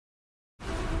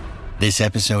This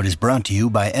episode is brought to you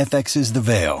by FX's The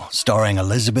Veil, starring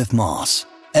Elizabeth Moss.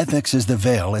 FX's The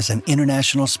Veil is an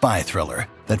international spy thriller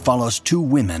that follows two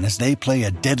women as they play a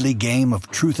deadly game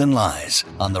of truth and lies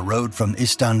on the road from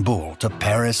Istanbul to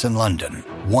Paris and London.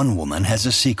 One woman has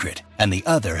a secret, and the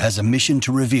other has a mission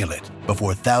to reveal it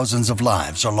before thousands of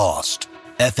lives are lost.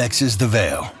 FX's The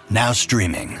Veil, now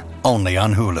streaming, only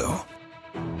on Hulu.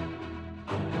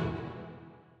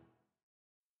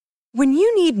 When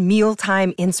you need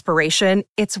mealtime inspiration,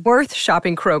 it's worth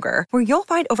shopping Kroger, where you'll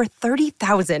find over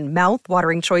 30,000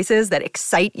 mouth-watering choices that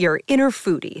excite your inner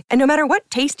foodie. And no matter what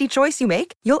tasty choice you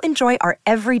make, you'll enjoy our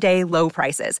everyday low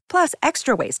prices, plus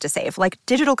extra ways to save, like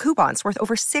digital coupons worth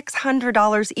over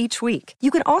 $600 each week. You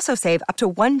can also save up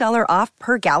to $1 off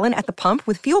per gallon at the pump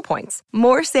with fuel points.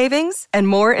 More savings and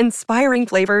more inspiring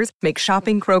flavors make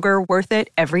shopping Kroger worth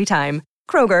it every time.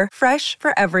 Kroger, fresh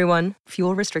for everyone.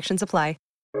 Fuel restrictions apply.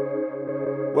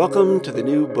 Welcome to the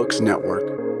New Books Network.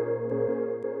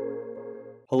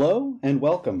 Hello and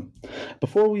welcome.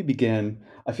 Before we begin,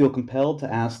 I feel compelled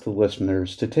to ask the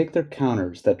listeners to take their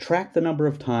counters that track the number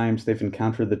of times they've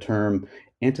encountered the term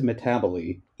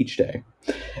antimetaboly each day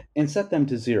and set them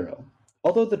to 0.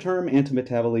 Although the term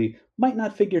antimetaboly might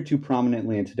not figure too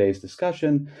prominently in today's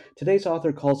discussion, today's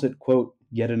author calls it, quote,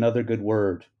 yet another good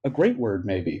word, a great word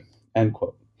maybe, end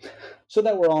quote. So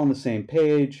that we're all on the same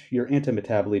page, your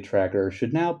antimetaboly tracker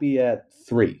should now be at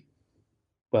 3.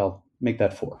 Well, make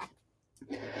that 4.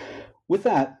 With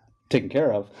that taken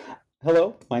care of,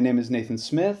 hello, my name is Nathan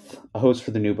Smith, a host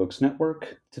for the New Books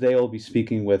Network. Today I'll be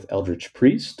speaking with Eldridge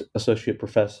Priest, Associate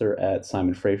Professor at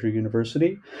Simon Fraser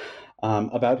University,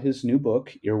 about his new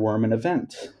book, Earworm and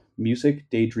Event: Music,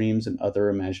 Daydreams, and Other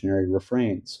Imaginary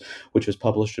Refrains, which was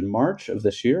published in March of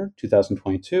this year,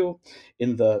 2022,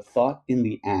 in the Thought in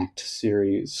the Act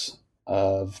series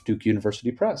of Duke University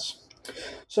Press.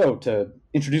 So, to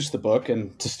introduce the book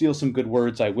and to steal some good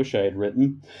words I wish I had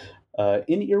written,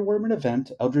 in Earworm and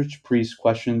Event, Eldridge Priest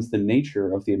questions the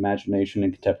nature of the imagination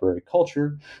in contemporary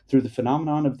culture through the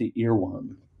phenomenon of the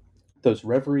earworm. Those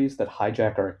reveries that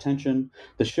hijack our attention,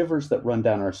 the shivers that run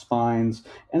down our spines,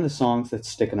 and the songs that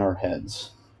stick in our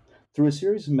heads. Through a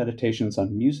series of meditations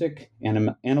on music,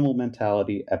 animal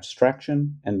mentality,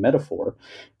 abstraction, and metaphor,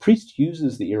 Priest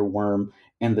uses the earworm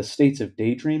and the states of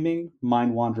daydreaming,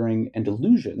 mind-wandering, and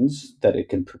illusions that it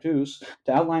can produce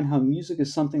to outline how music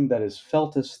is something that is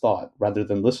felt as thought rather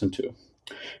than listened to.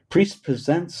 Priest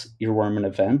presents Earworm and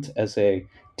Event as a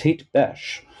Tate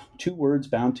Besh, 2 words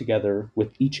bound together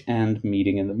with each end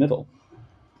meeting in the middle.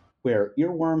 Where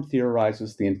earworm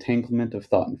theorizes the entanglement of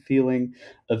thought and feeling,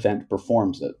 event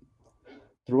performs it.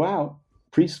 Throughout,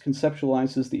 Priest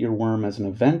conceptualizes the earworm as an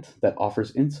event that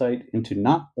offers insight into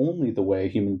not only the way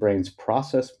human brains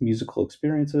process musical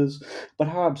experiences, but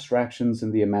how abstractions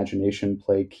in the imagination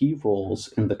play key roles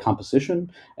in the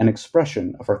composition and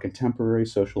expression of our contemporary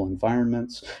social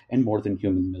environments and more than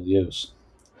human milieus.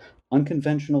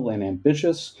 Unconventional and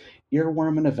ambitious,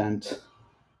 Earworm and Event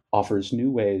offers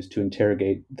new ways to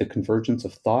interrogate the convergence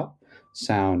of thought,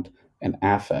 sound, and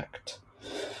affect.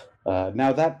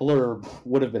 Now, that blurb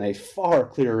would have been a far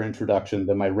clearer introduction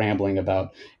than my rambling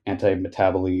about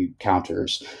antimetaboly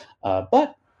counters,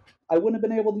 but I wouldn't have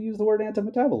been able to use the word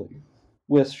antimetaboly,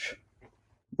 which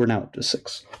we're now up to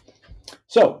 6.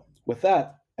 So, with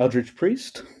that, Eldridge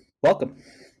Priest, welcome.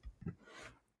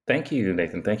 Thank you,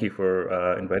 Nathan. Thank you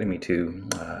for inviting me to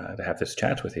have this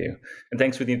chat with you. And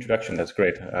thanks for the introduction. That's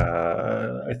great.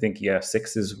 I think,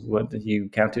 6 is what you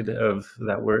counted of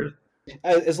that word.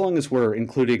 As long as we're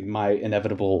including my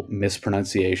inevitable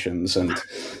mispronunciations, and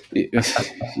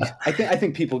I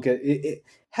think people get it.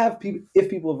 If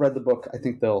people have read the book, I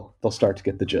think they'll start to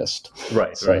get the gist.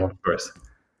 Right, of course.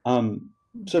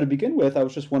 So to begin with, I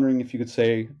was just wondering if you could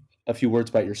say a few words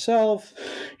about yourself,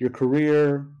 your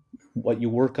career, what you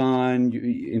work on,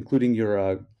 including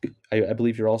your. I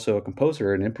believe you're also a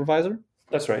composer and improviser.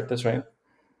 That's right.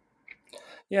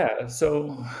 Yeah. So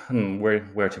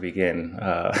where to begin?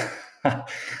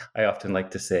 I often like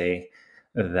to say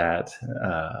that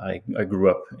I grew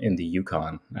up in the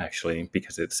Yukon, actually,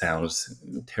 because it sounds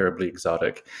terribly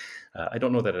exotic. I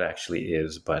don't know that it actually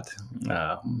is, but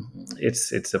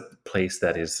it's a place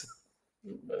that is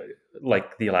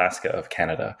like the Alaska of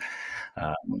Canada.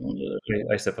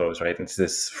 I suppose, right? It's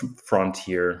this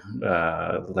frontier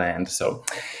land. So,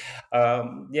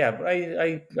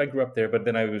 I grew up there, but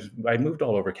then I moved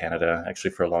all over Canada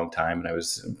actually for a long time, and I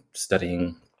was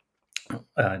studying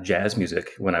jazz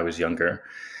music when I was younger.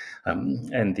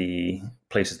 And the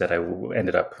places that I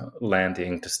ended up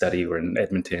landing to study were in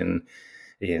Edmonton,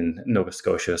 in Nova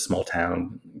Scotia, a small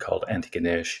town called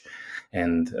Antigonish,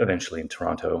 and eventually in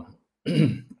Toronto.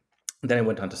 Then I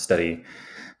went on to study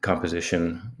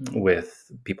composition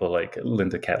with people like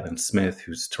Linda Catlin Smith,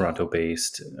 who's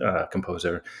Toronto-based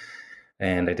composer,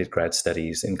 and I did grad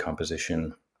studies in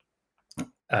composition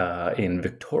in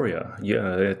Victoria,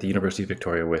 at the University of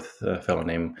Victoria, with a fellow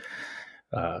named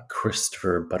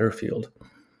Christopher Butterfield.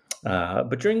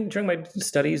 But during my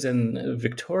studies in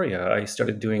Victoria, I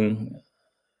started doing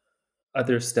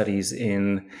other studies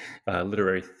in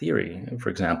literary theory, for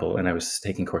example, and I was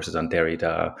taking courses on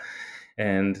Derrida.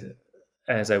 And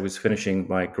as I was finishing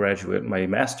my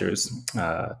master's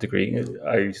degree,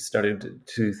 I started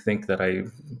to think that I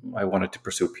wanted to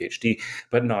pursue a PhD,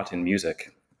 but not in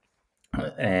music.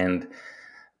 And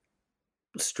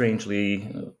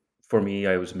strangely, for me,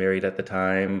 I was married at the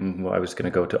time. I was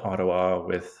going to go to Ottawa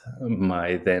with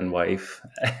my then wife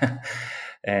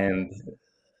and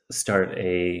start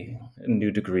a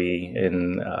new degree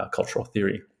in cultural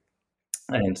theory.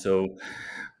 And so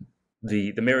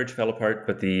the marriage fell apart,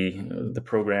 but the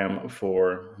program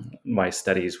for my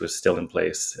studies was still in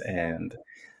place, and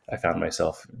I found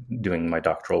myself doing my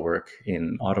doctoral work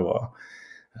in Ottawa,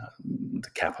 the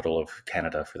capital of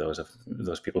Canada, for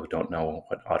those people who don't know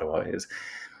what Ottawa is.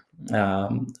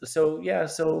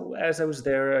 So as I was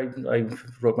there, I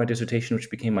wrote my dissertation, which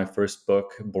became my first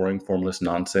book, Boring Formless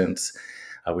Nonsense,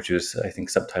 which was, I think,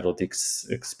 subtitled The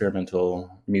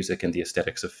Experimental Music and the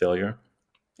Aesthetics of Failure.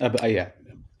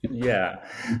 Yeah.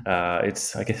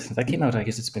 It's, I guess that came out,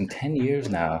 it's been 10 years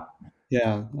now.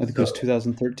 Yeah, I think it was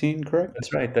 2013, correct?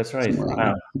 That's right.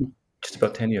 Wow. Just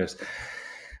about 10 years.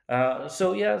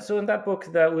 So in that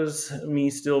book, that was me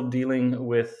still dealing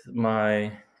with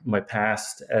my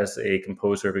past as a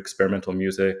composer of experimental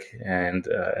music and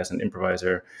as an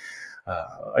improviser.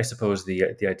 I suppose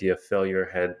the idea of failure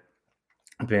had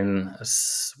been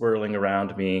swirling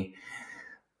around me,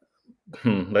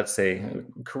 let's say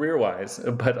career-wise,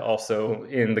 but also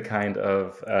in the kind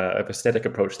of aesthetic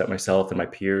approach that myself and my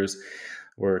peers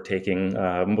were taking.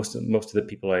 Most of the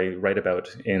people I write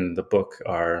about in the book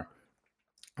are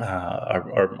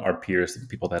peers,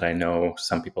 people that I know.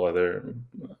 Some people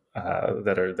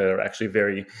that are actually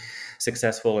very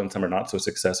successful, and some are not so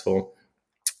successful.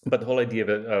 But the whole idea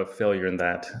of failure in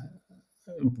that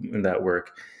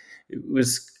work, it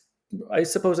was, I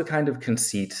suppose, a kind of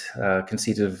conceit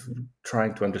of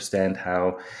trying to understand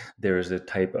how there is a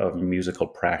type of musical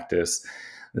practice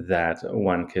that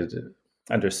one could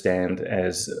understand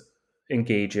as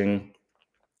engaging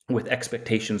with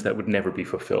expectations that would never be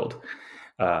fulfilled.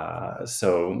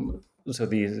 So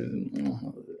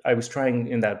I was trying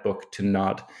in that book to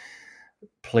not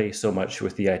play so much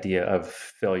with the idea of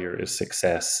failure as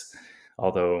success,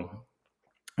 although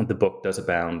the book does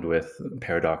abound with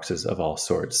paradoxes of all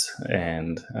sorts,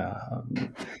 and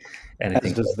I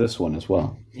think does this one as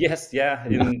well. Yes, yeah,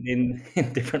 in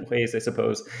different ways, I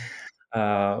suppose.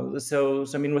 So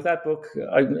I mean, with that book,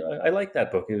 I like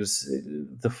that book. It was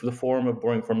the form of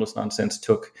Boring Formless Nonsense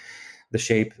took the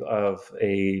shape of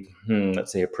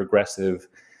let's say a progressive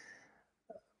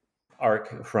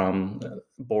arc from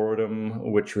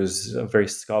boredom, which was a very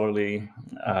scholarly,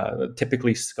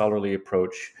 typically scholarly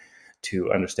approach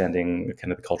to understanding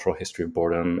kind of the cultural history of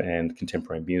boredom and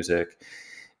contemporary music.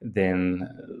 Then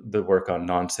the work on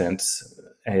nonsense,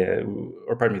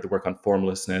 the work on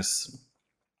formlessness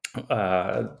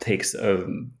takes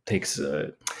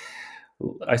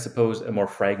I suppose a more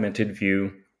fragmented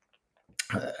view,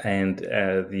 and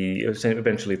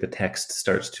eventually the text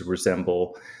starts to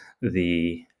resemble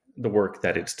the work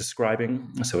that it's describing.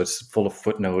 So it's full of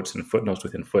footnotes and footnotes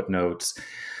within footnotes.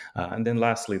 And then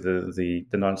lastly, the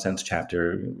nonsense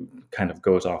chapter kind of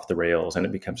goes off the rails, and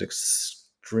it becomes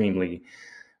extremely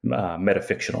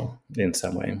metafictional in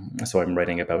some way. So I'm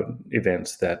writing about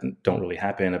events that don't really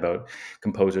happen, about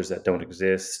composers that don't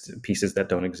exist, pieces that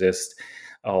don't exist,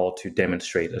 all to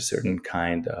demonstrate a certain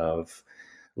kind of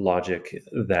logic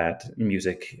that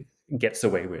music gets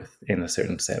away with in a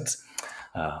certain sense.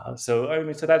 So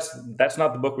that's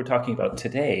not the book we're talking about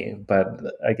today, but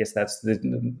I guess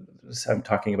I'm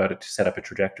talking about it to set up a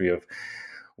trajectory of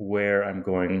where I'm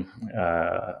going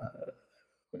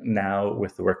now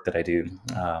with the work that I do.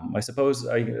 I suppose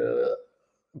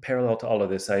parallel to all of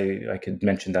this, I could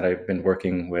mention that I've been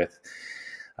working with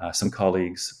some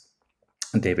colleagues,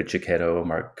 David Giacchetto,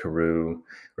 Mark Carew,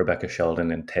 Rebecca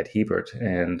Sheldon, and Ted Hebert,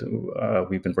 and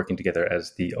we've been working together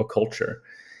as the Occulture,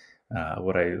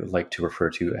 what I like to refer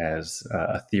to as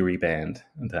a theory band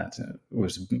that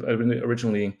was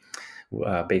originally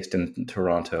based in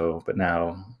Toronto, but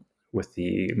now with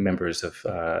the members of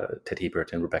Ted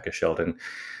Hebert and Rebecca Sheldon,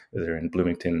 they're in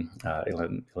Bloomington,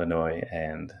 Illinois,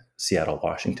 and Seattle,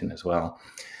 Washington as well.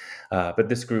 But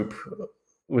this group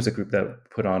was a group that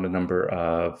put on a number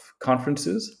of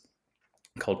conferences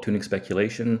called Tuning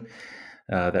Speculation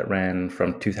that ran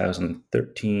from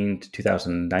 2013 to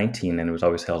 2019, and it was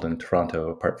always held in Toronto,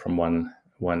 apart from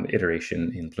one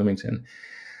iteration in Bloomington.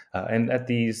 And at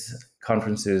these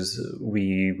conferences,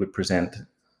 we would present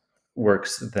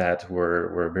works that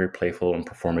were very playful and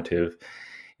performative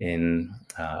in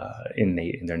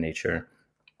their nature.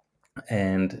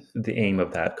 And the aim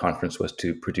of that conference was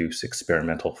to produce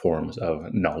experimental forms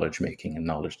of knowledge making and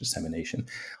knowledge dissemination.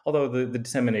 Although the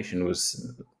dissemination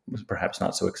was perhaps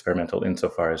not so experimental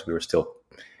insofar as we were still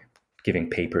giving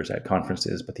papers at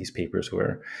conferences, but these papers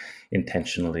were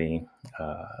intentionally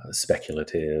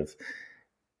speculative,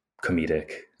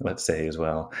 comedic, let's say, as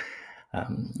well.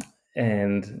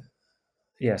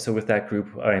 So with that group,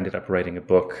 I ended up writing a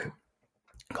book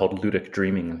called Ludic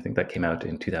Dreaming. I think that came out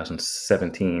in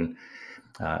 2017.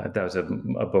 That was a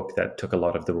book that took a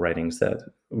lot of the writings that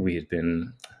we had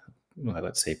been,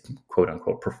 let's say, quote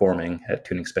unquote, performing at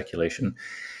Tuning Speculation,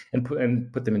 and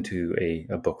put them into a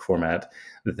book format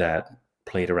that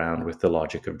played around with the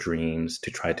logic of dreams to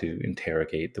try to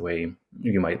interrogate the way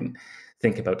you might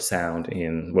think about sound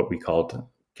in what we called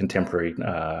contemporary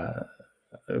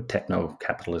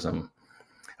techno-capitalism,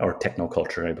 or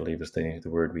technoculture, I believe is the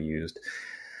word we used.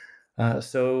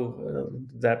 So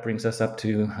that brings us up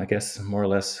to, I guess, more or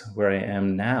less where I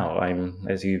am now. I'm,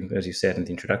 as you said in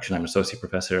the introduction, I'm associate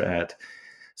professor at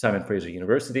Simon Fraser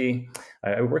University.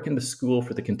 I work in the School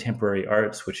for the Contemporary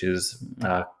Arts, which is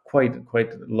quite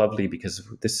lovely because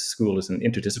this school is an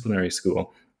interdisciplinary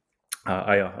school.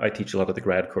 I teach a lot of the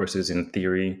grad courses in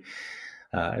theory.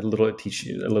 I teach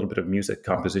a little bit of music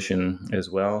composition as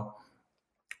well.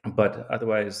 But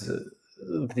otherwise,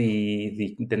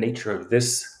 the nature of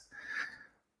this,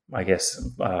 I guess,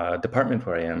 department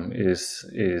where I am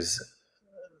is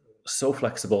so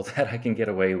flexible that I can get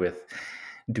away with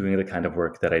doing the kind of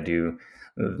work that I do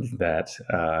that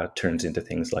turns into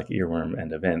things like Earworm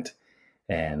and Event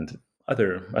and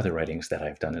other writings that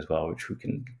I've done as well, which we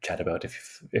can chat about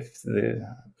if the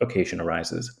occasion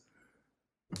arises.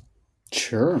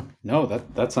 Sure. No,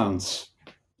 that sounds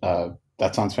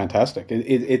fantastic.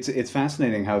 It's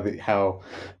fascinating how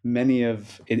many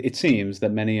of it seems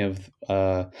that many of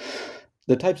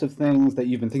the types of things that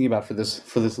you've been thinking about for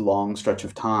this long stretch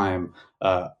of time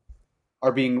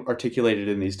are being articulated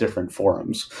in these different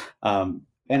forums.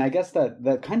 And I guess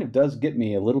that kind of does get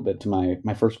me a little bit to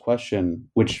my first question,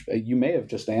 which you may have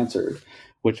just answered,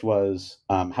 which was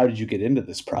how did you get into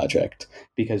this project?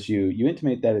 Because you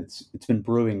intimate that it's been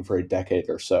brewing for a decade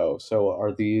or so. So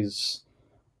are these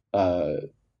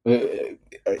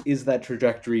is that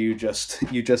trajectory you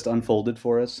just unfolded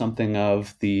for us something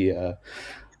of the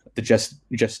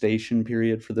gestation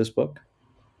period for this book?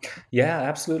 Yeah,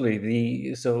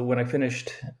 absolutely. So when I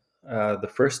finished the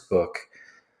first book,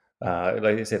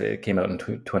 like I said, it came out in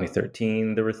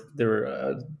 2013. There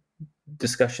were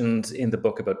discussions in the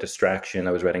book about distraction.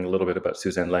 I was writing a little bit about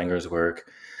Suzanne Langer's work,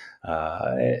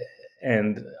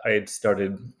 and I had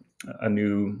started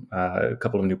a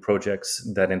couple of new projects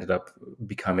that ended up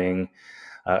becoming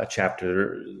a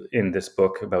chapter in this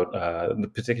book about,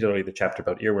 particularly the chapter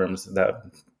about earworms that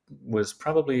was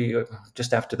probably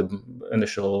just after the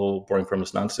initial Boring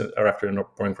Formless Nonsense, or after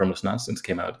Boring Formless Nonsense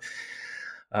came out.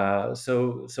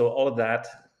 So all of that,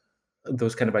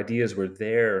 those kind of ideas were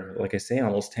there, like I say,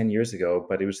 almost 10 years ago,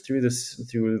 but it was through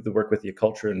the work with the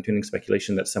Occulture and Tuning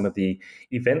Speculation that some of the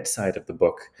event side of the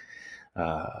book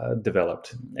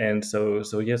developed. And so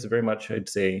yes, very much I'd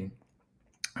say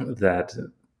that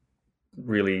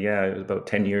really, yeah, it was about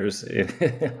 10 years in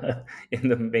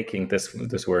the making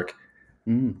this work.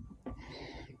 Mm.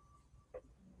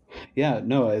 Yeah,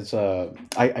 no, as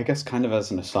I guess kind of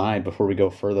as an aside before we go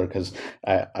further, because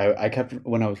I kept,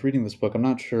 when I was reading this book, I'm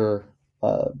not sure,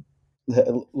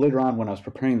 later on when I was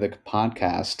preparing the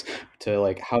podcast to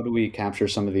like, how do we capture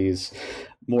some of these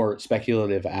more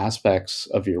speculative aspects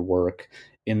of your work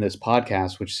in this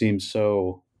podcast, which seems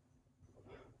so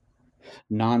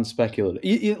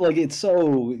non-speculative, like it's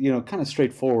so kind of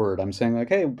straightforward. I'm saying like,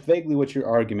 hey, vaguely, what's your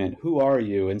argument, who are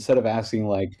you, instead of asking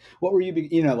like, what were you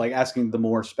like asking the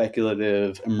more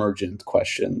speculative emergent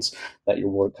questions that your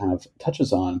work kind of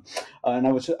touches on. And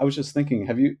I was just thinking,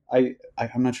 have you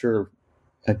I'm not sure,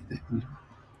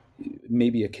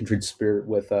 maybe a kindred spirit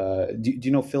with do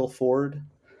you know Phil Ford?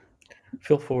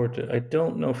 Phil Ford, I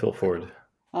don't know Phil Ford.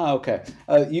 Oh, okay.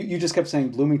 You just kept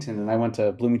saying Bloomington, and I went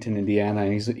to Bloomington, Indiana,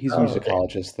 and he's a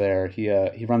musicologist there. He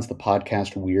runs the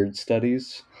podcast Weird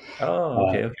Studies. Oh,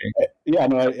 okay. Yeah,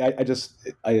 no,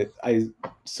 I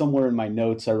somewhere in my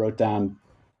notes I wrote down,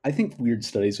 I think Weird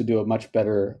Studies would do a much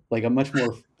better, like a much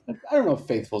more I don't know if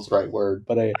faithful is the right word,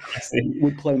 but I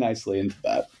would play nicely into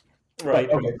that. Right.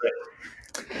 But, okay.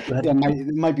 Right. Yeah,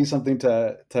 it might be something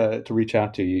to reach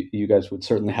out to. You guys would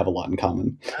certainly have a lot in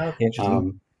common. Okay,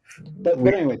 interesting. But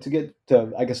anyway, to get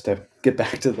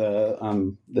back to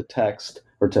the text,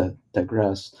 or to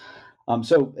digress.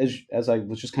 So as I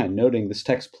was just kind of noting, this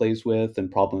text plays with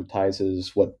and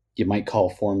problematizes what you might call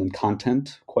form and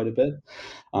content quite a bit.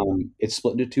 It's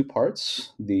split into two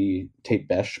parts: the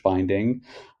Tate-Besch binding,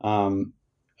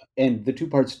 and the two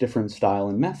parts differ in style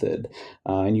and method,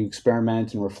 and you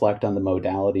experiment and reflect on the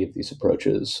modality of these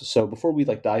approaches. So before we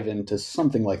dive into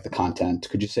something like the content,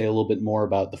 could you say a little bit more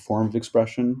about the form of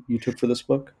expression you took for this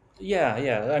book?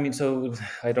 Yeah. I mean, so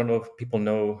I don't know if people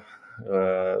know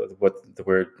what the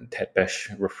word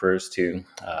Tate-Besch refers to,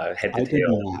 head to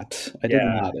tail. I did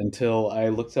not until I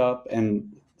looked up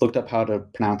how to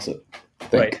pronounce it.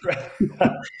 Right.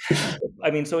 I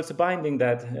mean, so it's a binding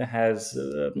that has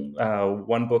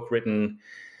one book written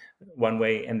one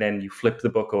way, and then you flip the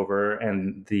book over,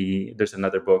 and there's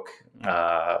another book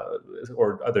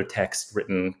or other text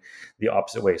written the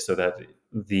opposite way, so that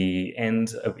the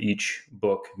ends of each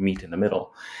book meet in the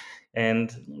middle.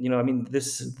 And I mean,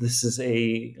 this is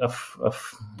I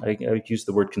used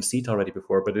the word conceit already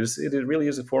before, but it really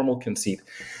is a formal conceit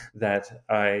that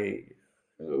I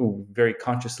very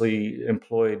consciously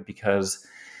employed, because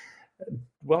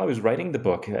while I was writing the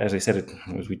book, as I said,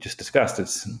 as we just discussed, it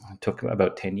took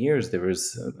about 10 years. There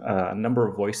was a number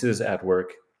of voices at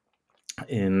work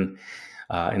in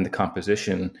the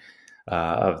composition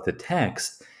of the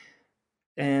text.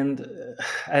 And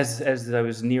as I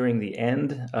was nearing the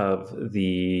end of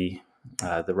the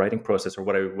writing process, or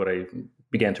what I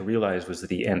began to realize was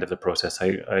the end of the process,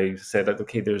 I said,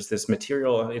 okay, there's this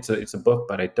material. It's a book,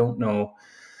 but I don't know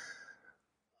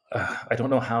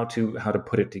how to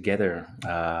put it together.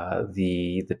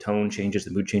 The tone changes,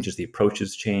 the mood changes, the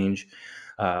approaches change.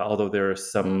 Although there are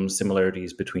some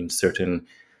similarities between certain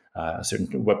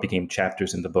what became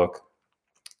chapters in the book.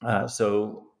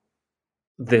 So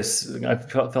I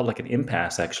felt like an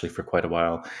impasse actually for quite a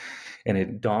while, and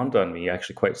it dawned on me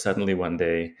actually quite suddenly one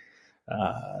day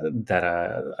that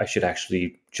I should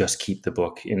actually just keep the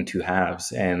book in two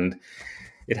halves. And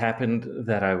it happened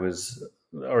that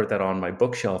that on my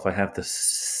bookshelf I have this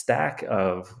stack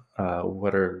of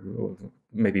what are,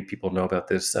 maybe people know about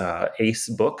this, Ace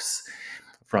books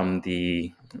from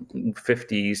the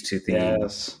 50s to the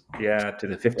to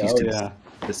the 50s to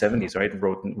the 70s, right?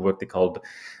 Wrote what they called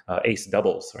Ace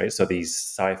doubles, right? So these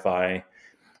sci-fi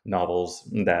novels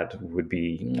that would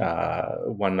be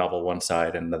one novel one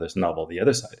side and another novel the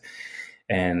other side.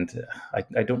 And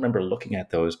I don't remember looking at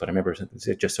those, but I remember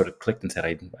it just sort of clicked and said,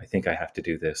 I think I have to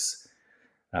do this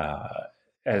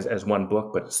as one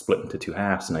book, but split into two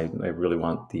halves. And I really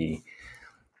want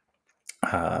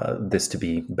this to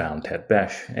be bound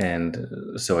Tate-Besch. And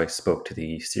so I spoke to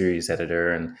the series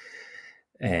editor,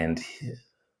 and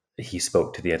he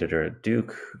spoke to the editor at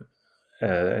Duke,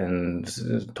 and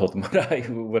told them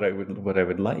what I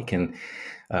would like. And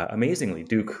amazingly,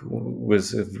 Duke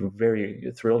was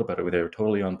very thrilled about it. They were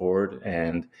totally on board,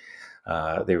 and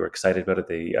they were excited about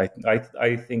it.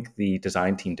 I think the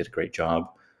design team did a great job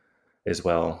as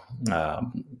well,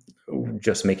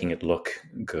 just making it look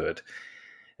good.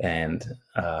 And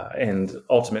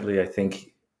ultimately, I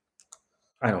think,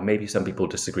 I don't know, maybe some people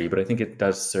disagree, but I think it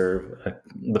does serve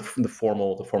the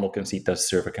formal conceit does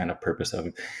serve a kind of purpose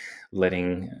of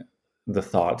letting the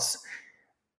thoughts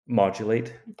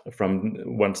modulate from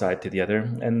one side to the other.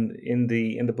 And in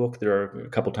the book, there are a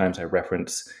couple times I make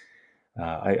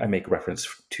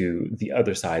reference to the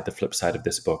other side, the flip side of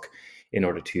this book, in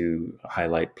order to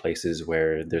highlight places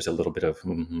where there's a little bit of,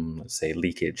 let's say,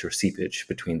 leakage or seepage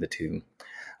between the two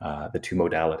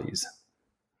modalities.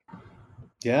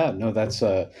 Yeah, no, that's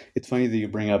it's funny that you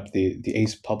bring up the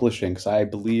Ace Publishing, because I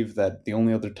believe that the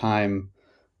only other time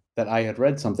that I had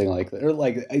read something like that, or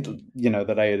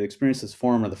that I had experienced this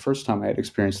form, or the first time I had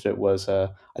experienced it, was I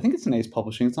think it's an Ace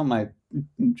Publishing. It's on my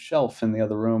shelf in the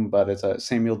other room, but it's a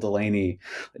Samuel Delaney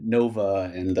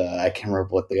Nova, and I can't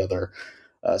remember what the other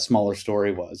smaller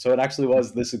story was. So it actually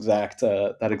was this exact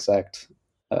interesting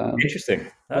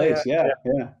place. Yeah.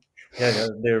 Yeah,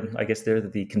 I guess they're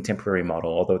the contemporary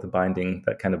model, although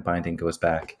that kind of binding goes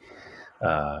back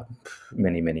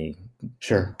many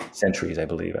centuries, I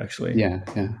believe, actually.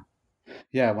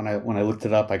 Yeah. When I looked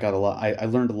it up, I got a lot. I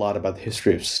learned a lot about the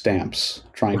history of stamps,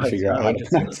 trying to figure out how to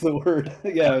pronounce the word.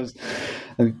 Yeah, it was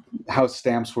how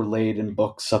stamps were laid in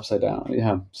books upside down.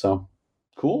 Yeah, so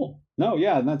cool. No,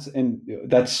 yeah, it's an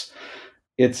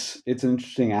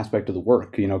interesting aspect of the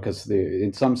work, because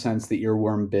in some sense the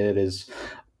earworm bit is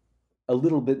a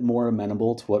little bit more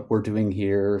amenable to what we're doing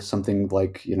here. Something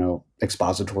like,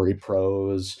 expository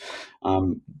prose,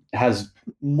 has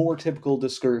more typical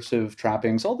discursive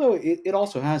trappings, although it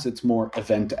also has its more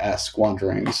event-esque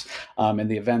wanderings.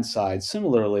 And the event side,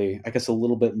 similarly, I guess a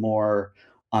little bit more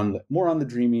on the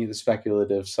dreamy, the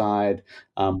speculative side.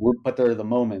 But there are the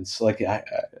moments, like I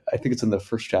think it's in the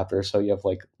first chapter. So you have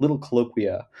like little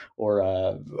colloquia, or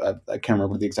I can't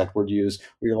remember the exact word you use,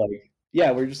 where you're like,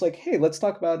 yeah, we're just like, hey, let's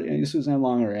talk about Suzanne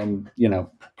Langer, and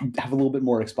have a little bit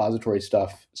more expository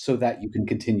stuff so that you can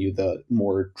continue the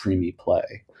more dreamy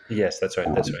play. Yes, that's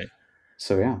right. That's right.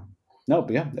 So yeah, no,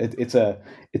 but yeah,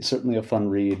 it's certainly a fun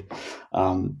read.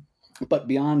 But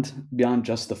beyond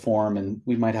just the form, and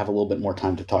we might have a little bit more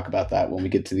time to talk about that when we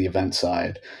get to the event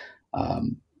side.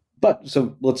 But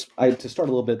so to start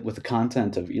a little bit with the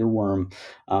content of Earworm.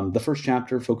 The first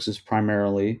chapter focuses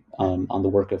primarily on the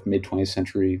work of mid-20th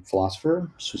century philosopher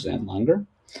Suzanne Langer.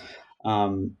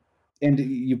 And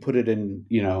you put it in,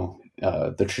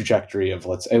 the trajectory of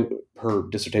her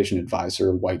dissertation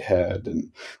advisor, Whitehead,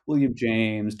 and William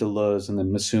James, Deleuze, and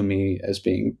then Masumi as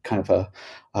being kind of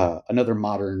another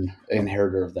modern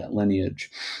inheritor of that lineage.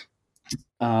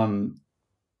 Can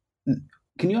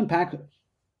you unpack,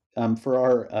 for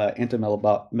our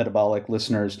anti-metabolic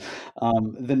listeners,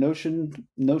 the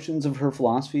notions of her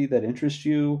philosophy that interest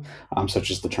you, such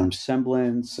as the term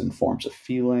semblance and forms of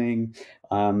feeling,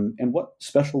 and what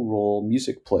special role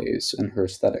music plays in her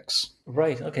aesthetics?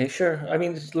 Right. Okay. Sure. I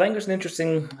mean, Langer's an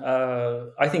interesting.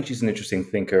 I think she's an interesting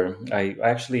thinker. I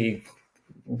actually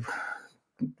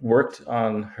worked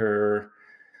on her,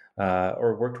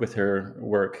 or worked with her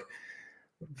work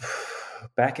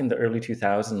back in the early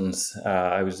 2000s.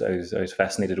 I was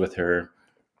fascinated with her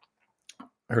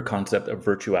concept of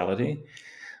virtuality.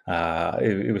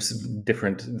 It was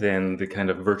different than the kind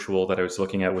of virtual that I was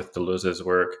looking at with Deleuze's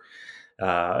work.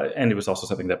 And it was also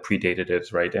something that predated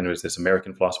it, right? And it was this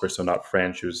American philosopher, so not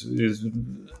French. It was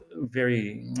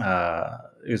very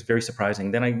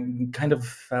surprising. Then I kind of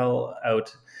fell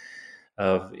out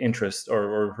of interest,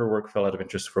 or her work fell out of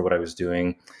interest for what I was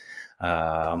doing.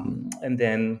 And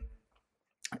then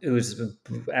it was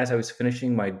as I was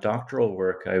finishing my doctoral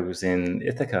work, I was in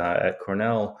Ithaca at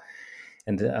Cornell,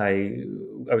 and I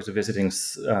was a visiting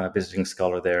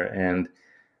scholar there, and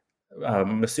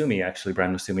Masumi, actually,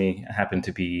 Brian Masumi, happened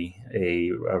to be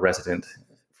a resident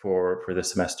for the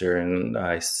semester, and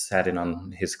I sat in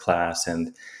on his class,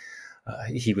 and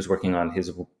he was working on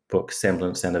his book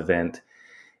Semblance and Event,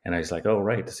 and I was like, oh,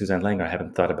 right, Suzanne Langer. I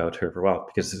haven't thought about her for a while,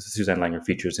 because Suzanne Langer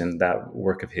features in that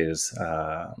work of his.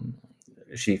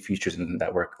 She features in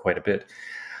that work quite a bit.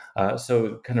 So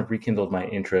it kind of rekindled my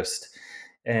interest.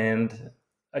 And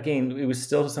again, it was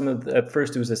still at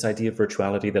first it was this idea of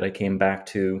virtuality that I came back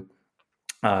to,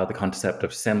 the concept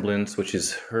of semblance, which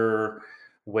is her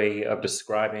way of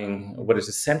describing what is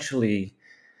essentially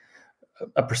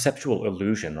a perceptual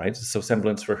illusion, right? So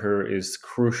semblance for her is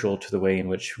crucial to the way in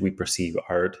which we perceive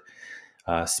art,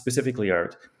 specifically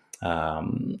art.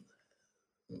 And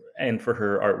for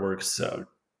her artworks,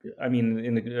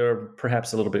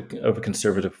 perhaps a little bit of a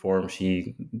conservative form,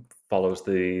 she follows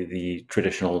the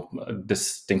traditional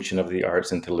distinction of the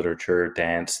arts into literature,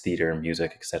 dance, theater,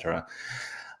 music, etc.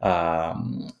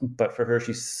 But for her,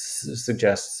 she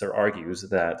suggests or argues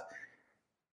that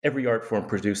every art form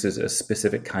produces a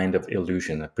specific kind of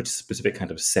illusion, a specific kind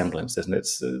of semblance, isn't it?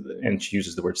 And she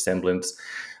uses the word semblance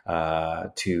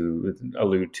to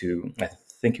allude to, I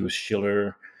think it was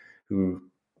Schiller who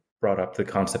brought up the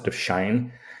concept of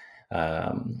shine.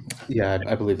 Yeah,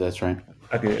 I believe that's right.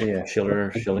 Yeah,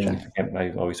 Schilling.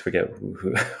 I always forget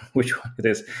which one it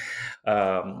is.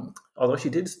 Although she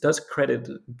does credit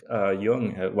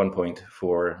Jung at one point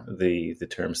for the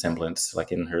term semblance,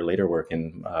 like in her later work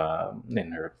in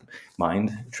her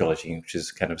Mind trilogy, which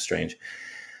is kind of strange.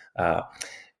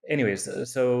 Anyways,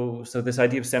 so this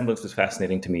idea of semblance was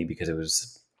fascinating to me because it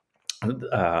was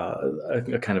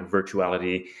a kind of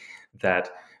virtuality that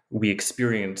we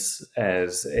experience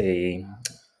as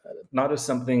not as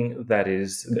something that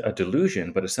is a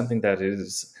delusion, but as something that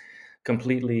is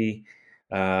completely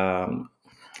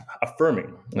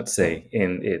affirming, let's say,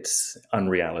 in its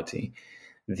unreality.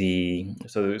 We're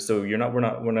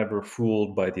never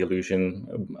fooled by the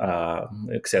illusion,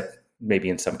 except maybe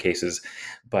in some cases.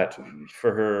 But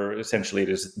for her, essentially,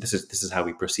 this is how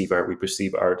we perceive art. We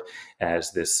perceive art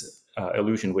as this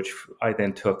illusion, which I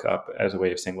then took up as a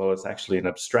way of saying, well, it's actually an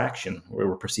abstraction, where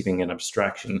we're perceiving an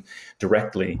abstraction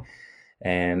directly.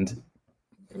 And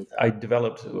I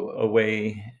developed a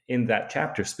way in that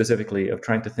chapter specifically of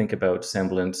trying to think about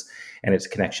semblance and its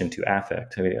connection to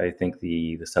affect. I think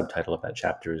the subtitle of that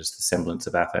chapter is The Semblance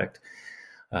of Affect.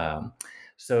 Um,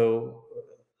 so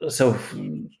so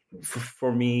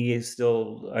for me,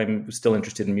 I'm still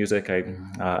interested in music.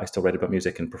 I still write about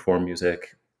music and perform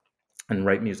music and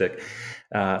write music.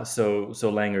 So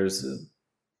Langer's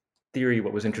theory,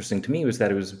 what was interesting to me was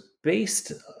that it was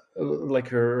based like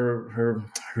her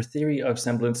theory of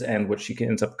semblance and what she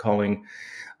ends up calling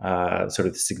sort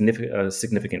of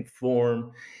significant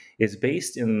form is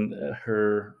based in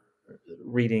her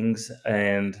readings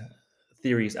and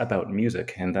theories about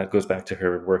music, and that goes back to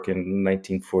her work in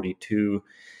 1942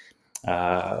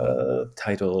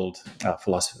 titled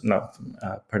philosophy. No,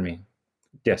 pardon me.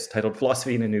 Yes, titled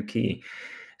 "Philosophy in a New Key."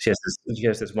 She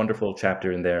has this wonderful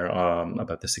chapter in there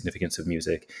about the significance of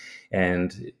music,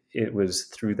 and it was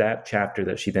through that chapter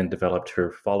that she then developed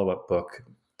her follow-up book,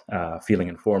 Feeling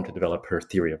Informed, to develop her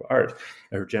theory of art,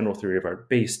 her general theory of art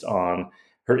based on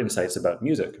her insights about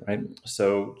music. Right.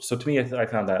 So to me, I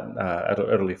found that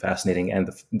utterly fascinating, and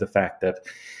the fact that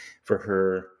for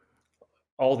her,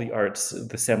 all the arts,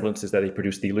 the semblances that they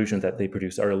produce, the illusions that they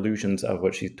produce, are illusions of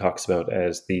what she talks about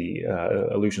as the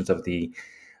illusions of the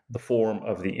form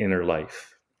of the inner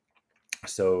life.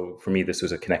 So for me, this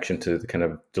was a connection to the kind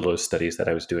of Deleuze studies that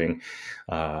I was doing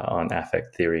on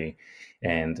affect theory.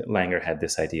 And Langer had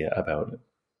this idea about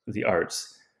the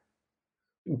arts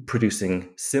producing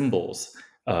symbols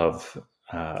of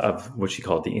what she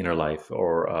called the inner life,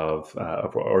 or of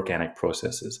organic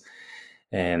processes.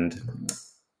 And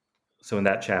so in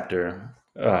that chapter,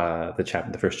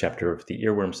 the first chapter of the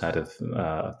earworm side of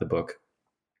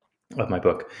my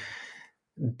book,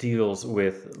 deals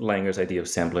with Langer's idea of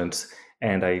semblance,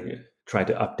 and I tried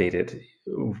to update it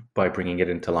by bringing it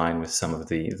into line with some of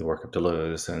the work of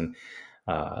Deleuze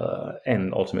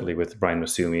and ultimately with Brian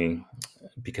Masumi,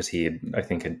 because he had, I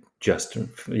think, had just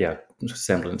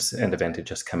Semblance and Event had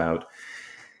just come out.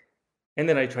 And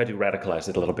then I tried to radicalize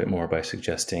it a little bit more by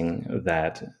suggesting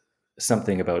that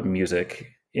something about music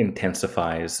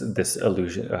intensifies this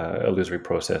illusory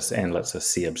process and lets us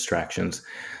see abstractions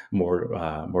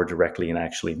more directly. And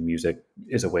actually, music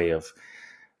is a way of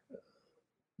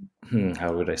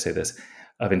how would I say this?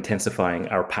 Of intensifying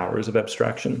our powers of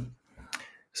abstraction.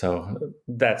 So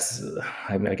that's,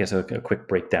 I guess, a quick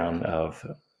breakdown of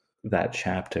that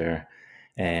chapter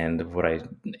and what I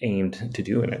aimed to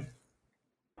do in it.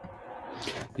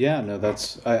 Yeah, no,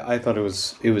 I thought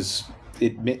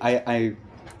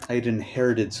I had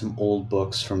inherited some old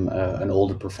books from an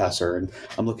older professor, and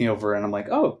I'm looking over and I'm like,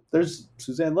 oh, there's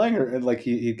Suzanne Langer, and like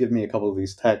he'd give me a couple of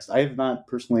these texts. I have not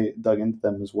personally dug into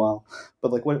them as well,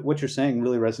 but like what you're saying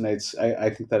really resonates. I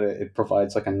think that it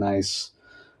provides like a nice,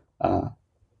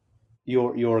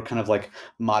 your kind of like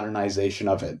modernization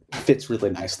of it fits really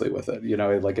nicely with it. You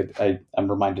know, I'm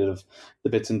reminded of the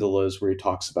bits in Deleuze where he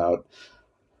talks about.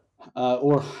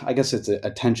 Or I guess it's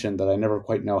a tension that I never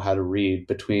quite know how to read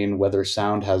between whether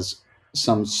sound has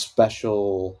some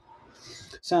special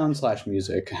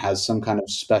sound/music has some kind of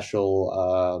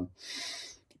special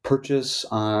purchase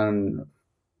on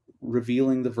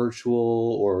revealing the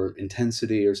virtual or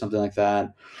intensity or something like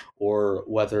that, or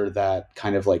whether that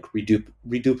kind of like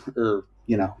redupe or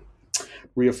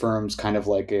reaffirms kind of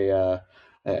like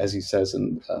as he says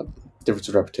in Difference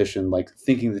of Repetition, like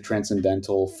thinking the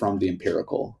transcendental from the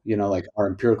empirical. Like our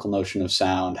empirical notion of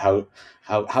sound. How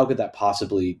could that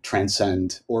possibly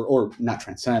transcend or not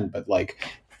transcend, but like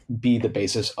be the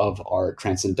basis of our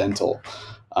transcendental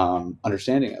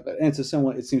understanding of it? And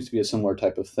it seems to be a similar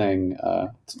type of thing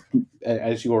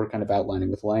as you were kind of outlining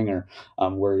with Langer,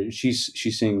 where she's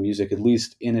seeing music, at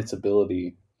least in its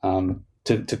ability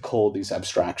to cull these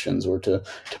abstractions or to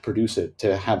produce it,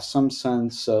 to have some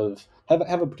sense of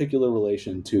have a particular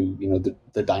relation to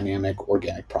the dynamic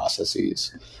organic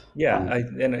processes. Yeah, I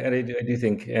do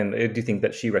think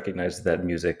that she recognized that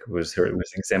music was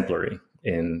exemplary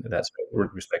in that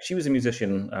respect. She was a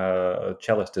musician, a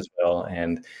cellist as well,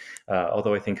 and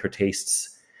although I think her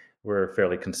tastes were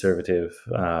fairly conservative,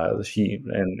 I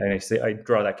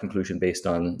draw that conclusion based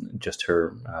on just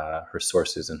her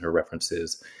sources and her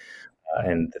references,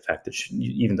 and the fact that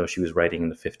even though she was writing in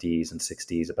the 50s and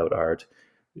 60s about art,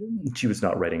 she was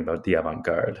not writing about the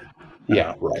avant-garde.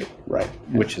 Yeah, right.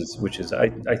 Which is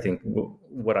I think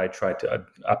what I tried to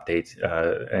update,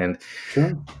 and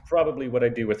sure. Probably what I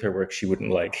do with her work she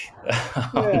wouldn't like.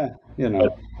 But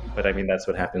I mean, that's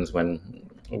what happens when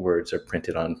words are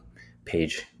printed on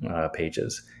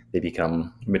pages. They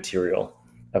become material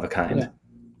of a kind.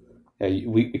 Yeah,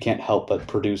 we can't help but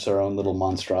produce our own little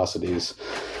monstrosities,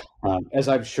 as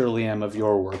I surely am of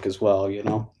your work as well.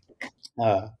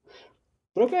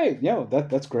 But okay, yeah,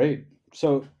 that's great.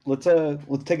 So let's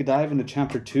take a dive into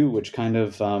chapter 2, which kind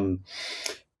of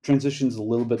transitions a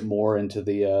little bit more into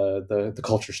the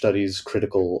culture studies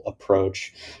critical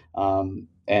approach,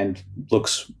 and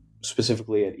looks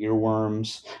specifically at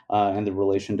earworms and the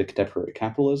relation to contemporary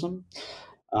capitalism.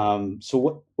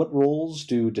 So what roles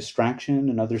do distraction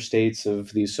and other states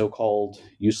of these so-called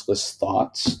useless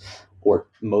thoughts or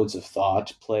modes of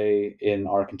thought play in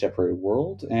our contemporary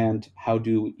world, and how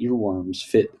do earworms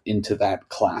fit into that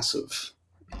class of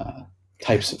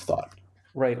types of thought?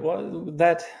 Right. Well,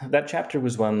 that chapter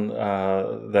was one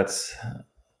that's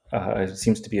it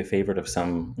seems to be a favorite of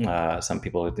some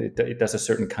people. It does a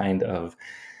certain kind of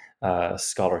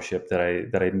scholarship that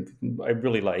I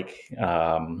really like,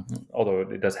 although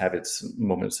it does have its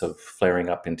moments of flaring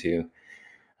up into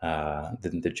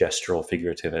the gestural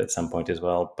figurative at some point as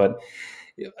well. But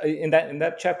in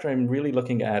that chapter, I'm really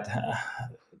looking at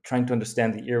trying to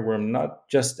understand the earworm not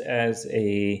just as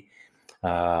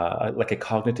like a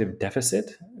cognitive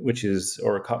deficit, which is,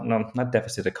 no, not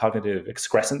deficit, a cognitive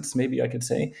excrescence, maybe I could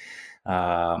say,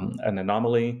 an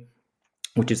anomaly,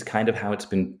 which is kind of how it's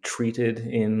been treated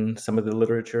in some of the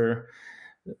literature,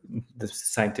 the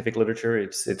scientific literature.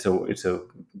 It's a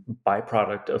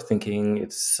byproduct of thinking.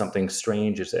 It's something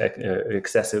strange. It's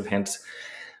excessive. Hence,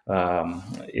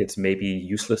 it's maybe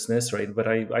uselessness, right? But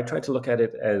I try to look at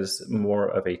it as more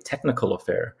of a technical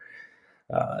affair,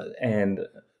 and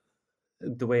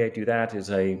the way I do that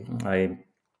is I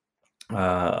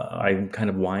kind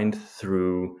of wind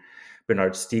through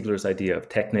Bernard Stiegler's idea of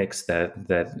technics, that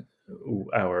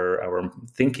our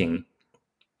thinking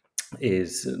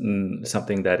is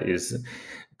something that is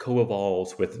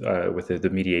co-evolves with the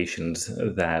mediations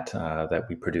that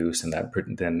we produce, and that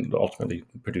then ultimately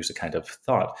produce a kind of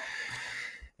thought.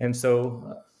 And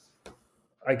so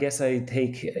I guess I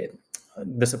take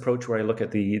this approach where I look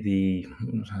at the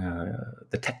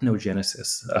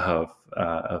technogenesis of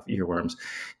earworms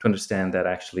to understand that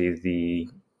actually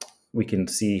we can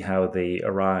see how they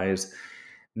arise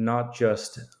not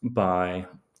just by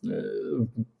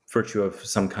virtue of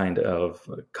some kind of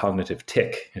cognitive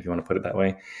tic, if you want to put it that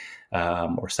way,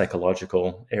 or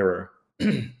psychological error,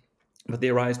 but they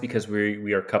arise because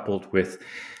we are coupled with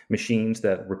machines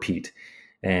that repeat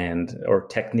or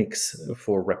techniques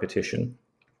for repetition.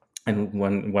 And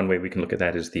one way we can look at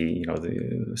that is the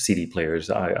CD players,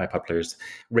 iPod players,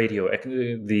 radio.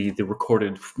 The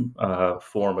recorded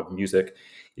form of music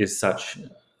is such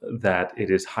that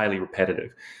it is highly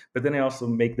repetitive. But then I also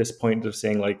make this point of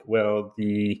saying, like, well,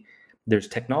 there's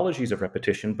technologies of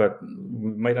repetition, but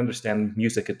we might understand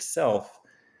music itself.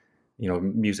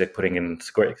 Music, putting in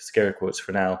scare quotes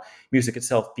for now, music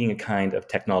itself being a kind of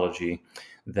technology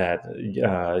that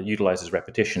utilizes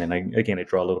repetition. And I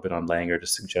draw a little bit on Langer to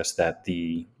suggest that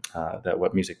that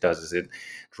what music does is it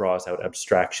draws out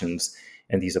abstractions,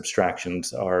 and these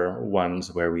abstractions are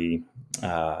ones where we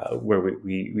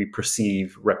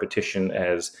perceive repetition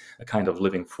as a kind of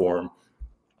living form,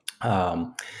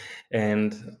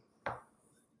 and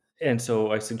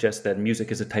so I suggest that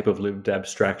music is a type of lived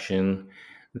abstraction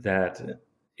that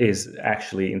is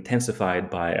actually intensified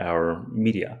by our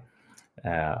media.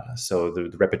 So the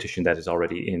repetition that is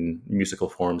already in musical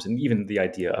forms, and even the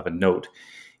idea of a note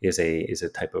is a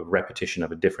type of repetition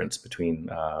of a difference between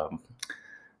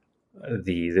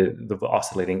the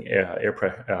oscillating air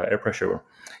pressure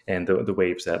and the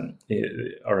waves that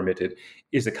are emitted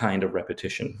is a kind of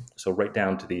repetition. So right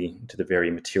down to the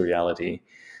very materiality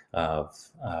of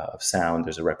sound,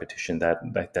 there's a repetition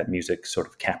that music sort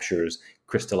of captures,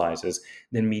 crystallizes.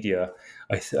 Then media,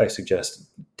 I suggest,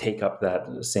 take up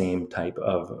that same type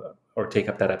of, or take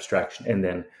up that abstraction, and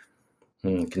then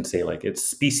can say, like, it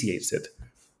speciates it,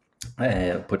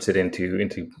 puts it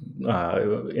into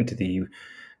the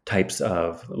types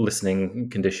of listening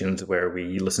conditions where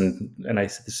we listen. And I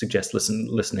suggest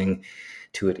listening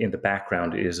to it in the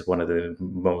background is one of the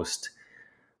most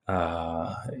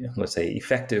let's say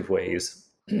effective ways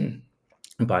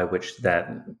by which that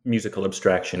musical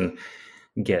abstraction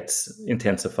gets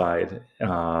intensified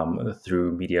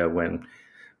through media when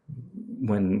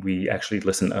we actually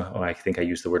listen. I think I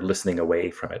used the word listening away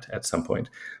from it at some point.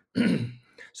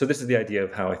 So this is the idea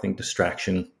of how I think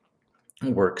distraction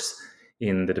works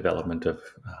in the development of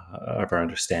our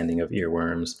understanding of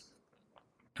earworms.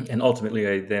 And ultimately,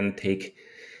 I then take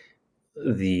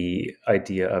the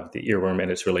idea of the earworm and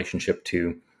its relationship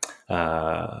to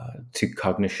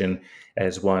cognition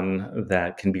as one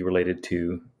that can be related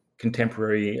to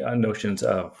contemporary notions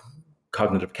of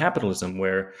cognitive capitalism,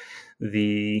 where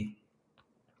the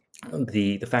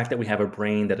fact that we have a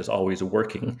brain that is always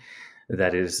working,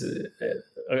 that is,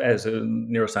 as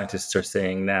neuroscientists are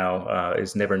saying now,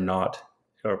 is never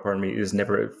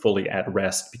fully at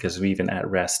rest, because even at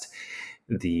rest,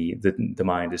 the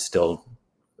mind is still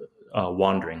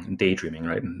wandering and daydreaming,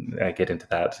 right? And I get into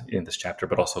that in this chapter,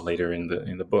 but also later in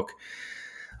the book.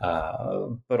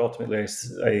 But ultimately,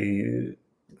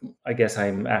 I guess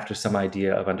I'm after some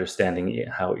idea of understanding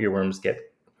how earworms get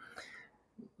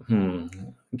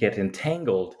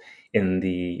entangled in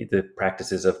the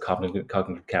practices of cognitive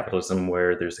capitalism,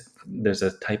 where there's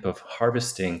a type of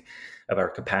harvesting of our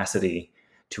capacity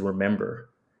to remember.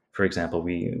 For example,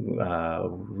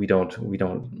 we don't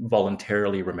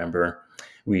voluntarily remember.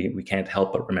 We can't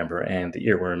help but remember, and the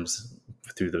earworms,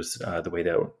 through the way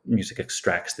that music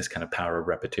extracts this kind of power of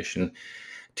repetition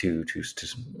to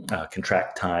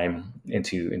contract time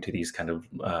into these kind of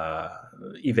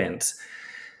events.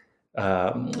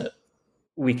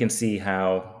 We can see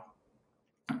how,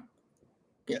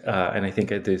 and I think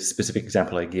the specific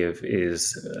example I give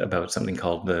is about something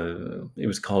called Earworm,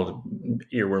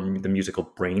 the musical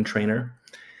brain trainer.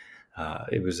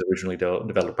 It was originally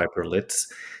developed by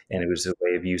Berlitz, and it was a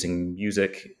way of using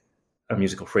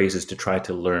musical phrases to try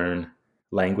to learn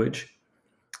language.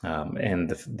 And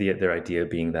their idea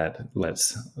being that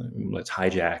let's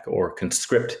hijack or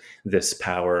conscript this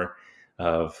power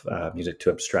of music to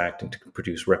abstract and to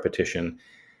produce repetition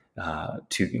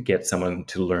to get someone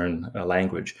to learn a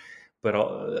language. But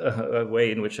a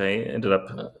way in which I ended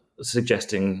up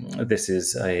suggesting this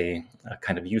is a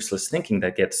kind of useless thinking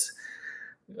that gets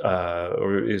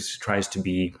tries to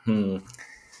be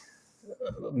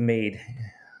made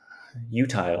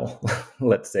utile,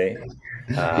 let's say.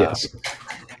 Yes.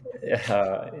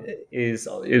 Is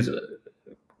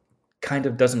kind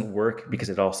of doesn't work, because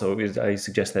it also is. I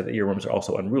suggest that the earworms are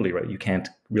also unruly, right? You can't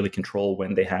really control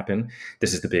when they happen.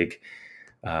 This is the big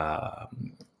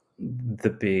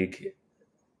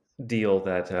deal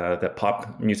that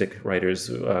pop music writers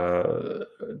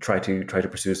try to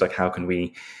pursue. Is like, how can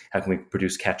we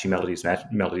produce catchy melodies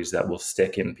that will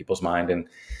stick in people's mind, and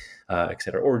et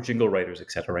cetera, or jingle writers,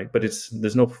 et cetera, right? But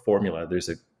there's no formula. There's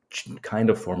a kind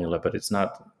of formula, but it's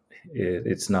not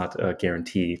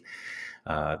guaranteed.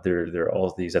 There are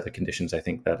all these other conditions, I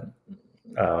think, that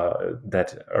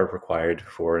are required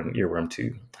for an earworm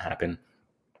to happen.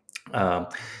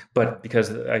 But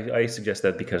because I suggest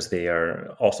that because they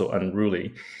are also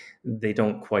unruly, they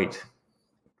don't quite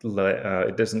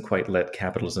it doesn't quite let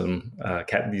capitalism,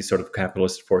 these sort of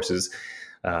capitalist forces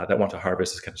that want to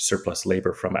harvest this kind of surplus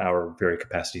labor from our very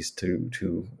capacities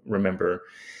to remember.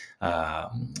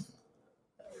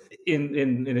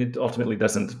 It ultimately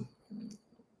doesn't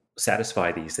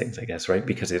satisfy these things, I guess, right?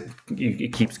 Because it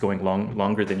keeps going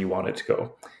longer than you want it to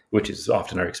go, which is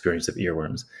often our experience of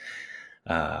earworms.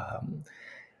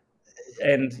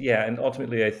 And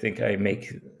ultimately, I think I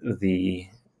make the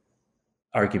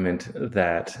argument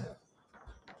that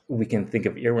we can think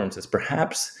of earworms as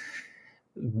perhaps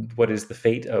what is the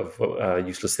fate of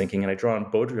useless thinking. And I draw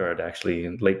on Baudrillard, actually.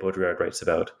 And late Baudrillard writes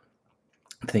about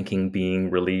thinking being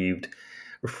relieved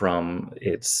from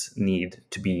its need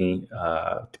to be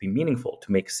meaningful,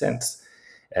 to make sense,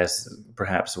 as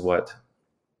perhaps what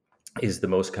is the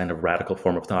most kind of radical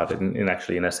form of thought. And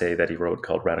actually, an essay that he wrote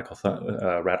called Radical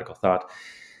Thought,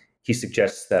 he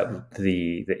suggests that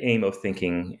the aim of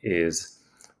thinking is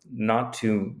not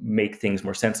to make things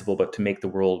more sensible, but to make the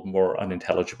world more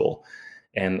unintelligible,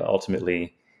 and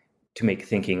ultimately to make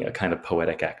thinking a kind of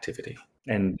poetic activity.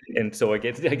 And so I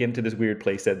get into this weird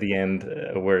place at the end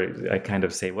where I kind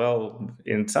of say, well,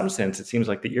 in some sense, it seems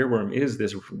like the earworm is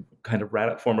this kind of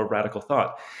form of radical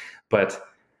thought. But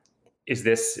is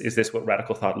this what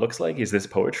radical thought looks like? Is this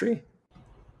poetry?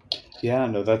 Yeah,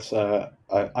 no, that's.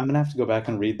 I'm gonna have to go back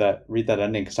and read that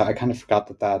ending, because I kind of forgot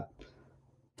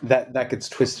that gets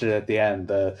twisted at the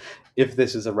end. If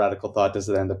this is a radical thought, does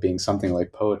it end up being something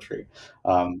like poetry?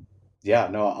 Yeah,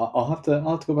 no, I'll have to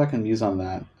go back and muse on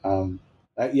that.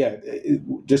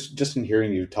 Just in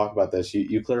hearing you talk about this,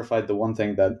 you clarified the one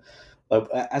thing that,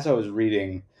 as I was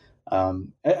reading,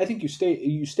 I think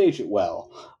you stage it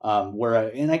well.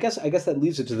 And I guess that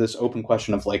leads it to this open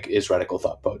question of, like, is radical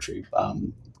thought poetry?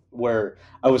 Where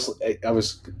I was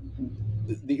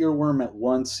the earworm at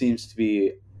once seems to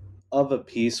be of a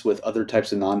piece with other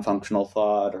types of non-functional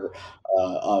thought, or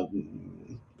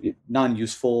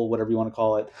non-useful, whatever you want to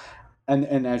call it.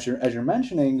 And as you're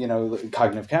mentioning,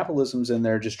 cognitive capitalism's in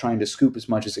there just trying to scoop as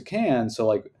much as it can. So,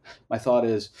 like, my thought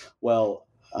is, well,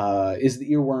 is the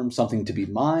earworm something to be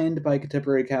mined by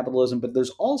contemporary capitalism? But there's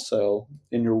also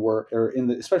in your work, or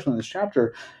especially in this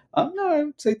chapter, no, I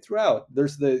would say throughout,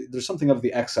 there's something of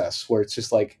the excess, where it's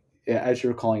just like, as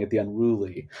you're calling it, the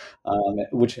unruly,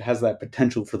 which has that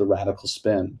potential for the radical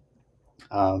spin.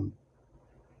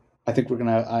 I think we're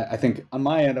gonna. I think on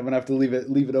my end, I'm gonna have to leave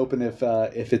it open if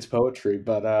it's poetry,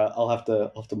 but I'll have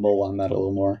to mull on that a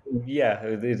little more. Yeah,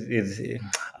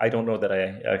 I don't know that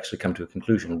I actually come to a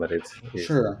conclusion, but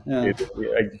Sure. Yeah.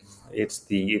 it's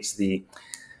the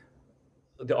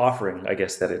offering, I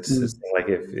guess, that it's like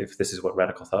if this is what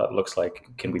radical thought looks like,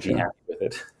 can we be Sure. happy with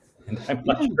it? And I'm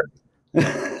not Yeah. sure.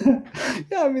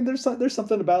 Yeah, I mean, there's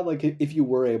something about like if you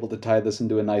were able to tie this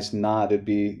into a nice knot, it'd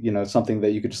be something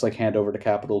that you could just like hand over to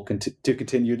Capital to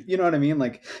continue. You know what I mean?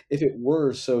 Like if it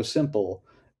were so simple,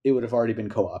 it would have already been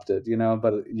co-opted.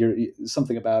 But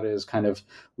something about it is kind of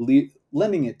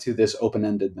lending it to this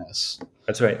open-endedness.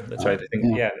 That's right. That's right. I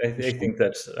think, Yeah, I think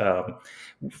that's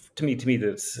to me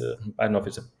that's I don't know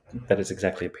if that is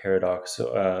exactly a paradox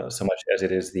so much as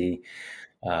it is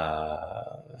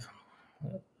uh,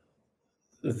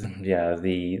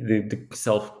 the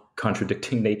self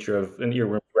contradicting nature of an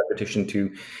earworm repetition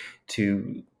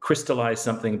to crystallize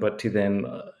something, but to then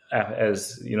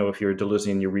as if you're a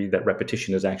Deleuzian, you read that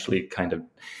repetition is actually kind of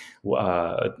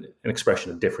an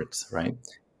expression of difference, right?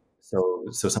 So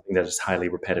something that is highly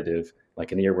repetitive,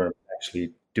 like an earworm,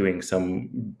 actually doing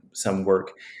some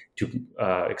work to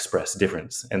express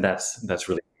difference, and that's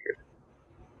really weird.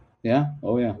 yeah.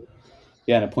 Oh yeah.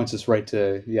 Yeah, and it points us right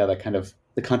to that kind of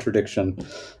the contradiction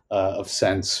of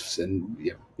sense, and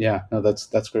no,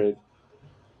 that's great.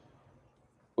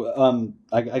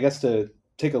 I guess to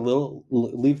take a little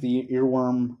leave the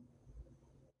earworm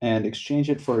and exchange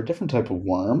it for a different type of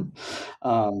worm,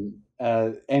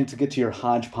 and to get to your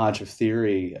hodgepodge of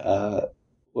theory.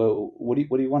 What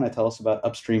do you want to tell us about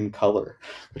Upstream Color,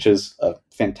 which is a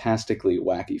fantastically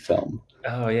wacky film?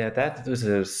 Oh yeah, that was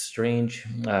a strange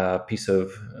piece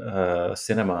of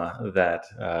cinema that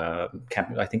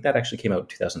I think that actually came out in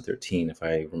 2013, if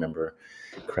I remember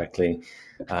correctly.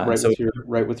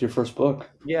 Right with your first book.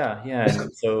 Yeah,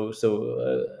 and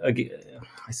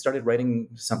I started writing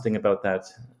something about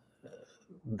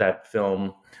that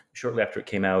film shortly after it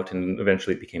came out, and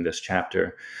eventually it became this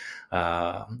chapter.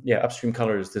 Upstream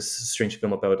Color is this strange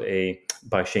film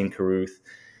by Shane Carruth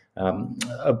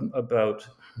about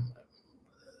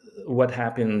what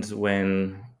happens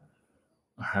when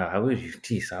I always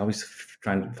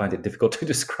trying to find it difficult to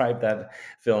describe that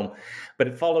film, but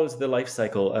it follows the life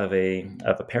cycle of a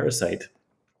parasite,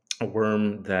 a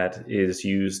worm that is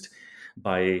used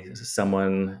by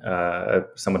someone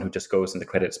who just goes in the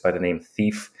credits by the name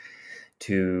Thief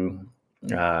to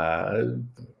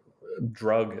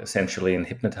drug essentially and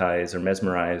hypnotize or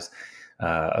mesmerize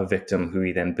a victim who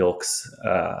he then bilks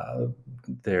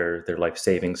their life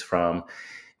savings from,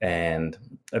 and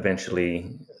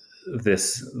eventually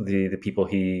the people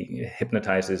he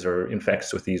hypnotizes or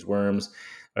infects with these worms,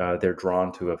 they're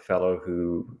drawn to a fellow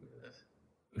who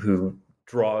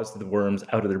draws the worms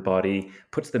out of their body,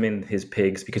 puts them in his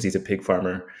pigs because he's a pig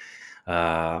farmer.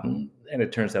 And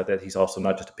it turns out that he's also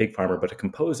not just a pig farmer, but a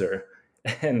composer.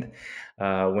 And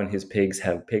when his pigs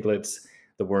have piglets,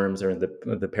 the worms are in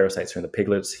the parasites are in the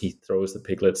piglets. He throws the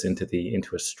piglets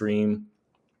into a stream,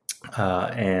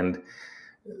 and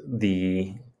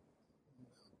the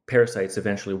parasites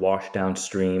eventually wash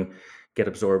downstream, get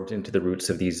absorbed into the roots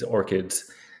of these orchids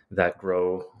that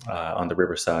grow on the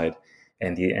riverside,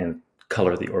 and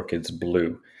color the orchids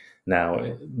blue. Now,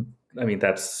 I mean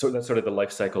that's sort of the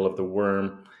life cycle of the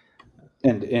worm.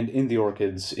 And in the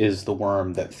orchids is the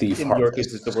worm that Thief in harvests. The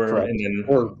orchids is the worm, correct. And then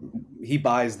or he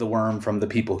buys the worm from the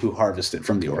people who harvest it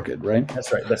from the orchid, right?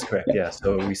 That's right. That's correct. Yeah.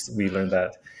 So we learned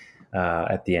that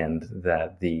at the end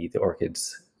that the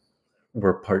orchids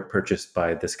were purchased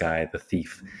by this guy, the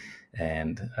Thief,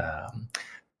 and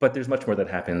but there's much more that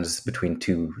happens between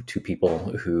two people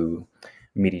who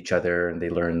meet each other, and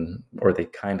they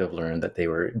kind of learn that they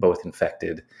were both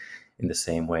infected in the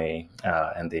same way,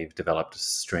 and they've developed a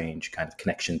strange kind of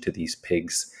connection to these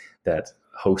pigs that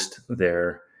host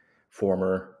their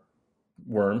former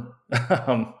worm.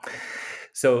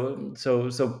 So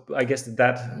I guess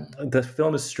that the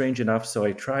film is strange enough. So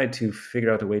I tried to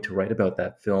figure out a way to write about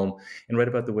that film and write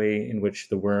about the way in which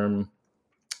the worm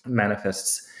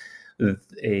manifests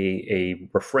a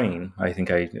refrain. I think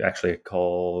I actually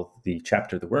call the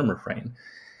chapter "The Worm Refrain."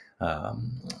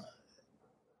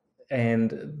 And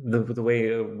the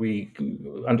way we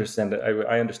understand it,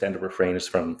 I understand a refrain is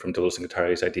from Deleuze and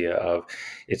Guattari's idea of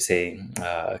it's a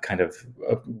kind of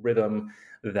a rhythm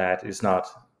that is not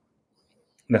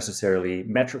necessarily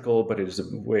metrical, but it is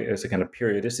a kind of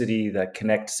periodicity that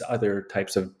connects other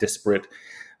types of disparate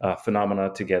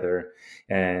phenomena together.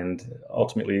 And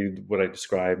ultimately, what I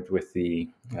described with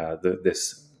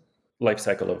this life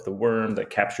cycle of the worm that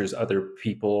captures other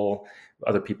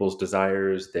people's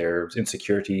desires, their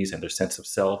insecurities, and their sense of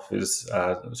self is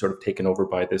sort of taken over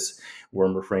by this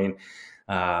worm refrain,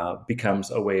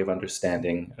 becomes a way of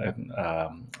understanding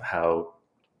how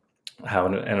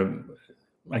and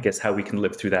I guess how we can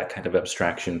live through that kind of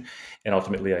abstraction. And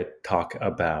ultimately, I talk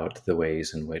about the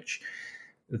ways in which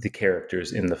the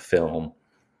characters in the film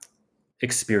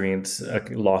experience a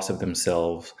loss of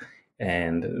themselves,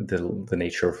 and the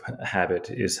nature of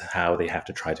habit is how they have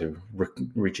to try to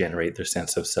regenerate their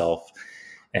sense of self.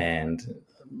 And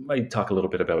I talk a little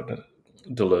bit about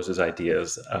Deleuze's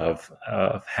ideas of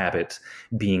habit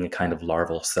being a kind of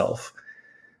larval self.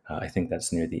 I think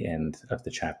that's near the end of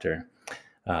the chapter.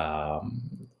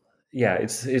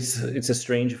 It's a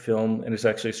strange film, and it's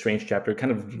actually a strange chapter.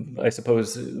 Kind of, I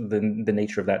suppose, the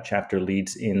nature of that chapter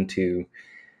leads into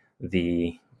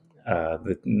it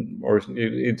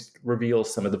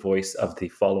reveals some of the voice of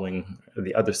the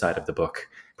other side of the book,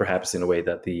 perhaps in a way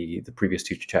that the previous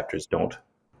two chapters don't.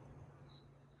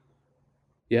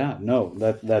 Yeah, no,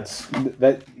 that's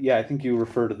that. Yeah, I think you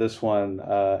refer to this one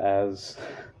as,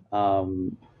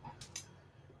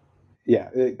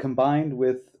 combined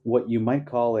with what you might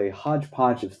call a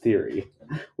hodgepodge of theory,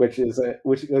 which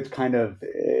kind of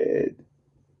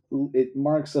it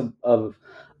marks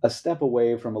a step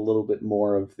away from a little bit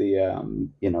more of the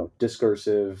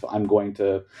discursive. I'm going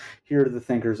to, here are the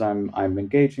thinkers I'm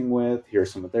engaging with. Here are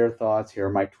some of their thoughts. Here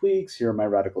are my tweaks. Here are my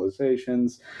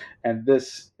radicalizations, and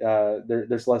this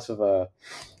there's less of a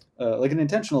like an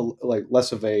intentional, like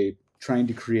less of a trying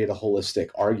to create a holistic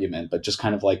argument, but just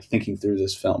kind of like thinking through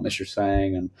this film, as you're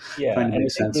saying, and trying to make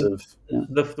sense of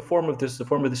the form of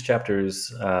this chapter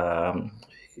is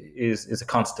a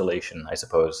constellation, I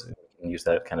suppose. You can use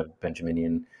that kind of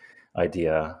Benjaminian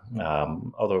idea,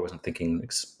 although I wasn't thinking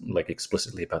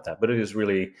explicitly about that. But it is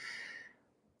really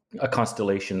a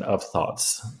constellation of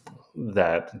thoughts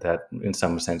that in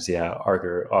some sense,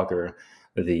 augur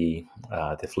the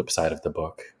flip side of the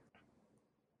book.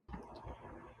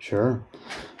 Sure.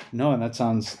 No, and that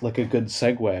sounds like a good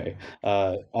segue.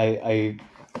 I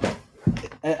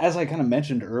as I kind of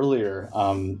mentioned earlier,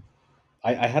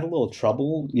 I had a little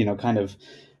trouble, kind of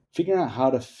figuring out how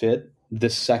to fit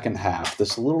this second half,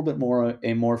 this a little bit more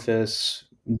amorphous,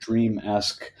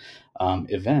 dream-esque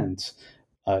event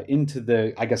into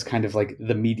the, I guess, kind of like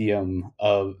the medium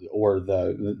of, or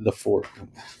the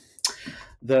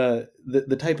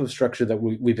type of structure that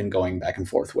we've been going back and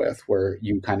forth with, where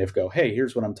you kind of go, hey,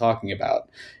 here's what I'm talking about.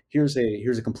 Here's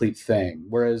a complete thing.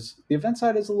 Whereas the event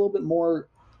side is a little bit more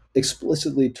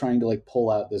explicitly trying to like pull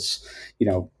out this,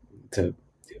 to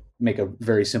make a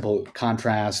very simple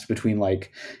contrast between,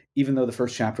 like, even though the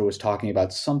first chapter was talking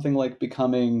about something like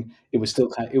becoming, it was still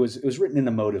it was written in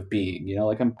the mode of being,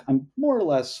 like I'm more or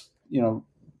less,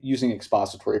 using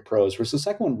expository prose, whereas the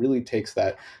second one really takes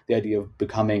the idea of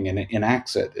becoming and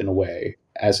enacts it in a way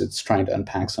as it's trying to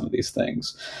unpack some of these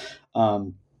things.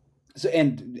 So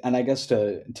and I guess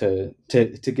to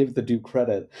give the due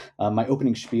credit, my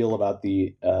opening spiel about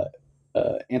the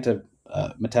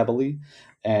antimetaboly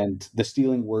and the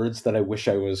stealing words that I wish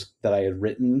that I had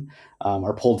written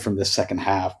are pulled from this second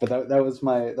half. But that was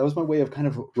my way of kind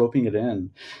of roping it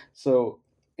in. So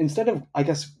instead of, I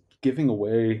guess, giving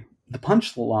away the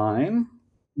punchline,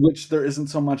 which there isn't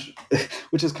so much,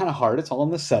 which is kind of hard. It's all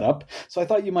in the setup. So I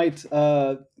thought you might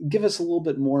give us a little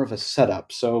bit more of a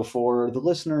setup. So for the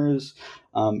listeners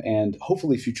and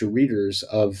hopefully future readers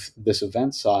of this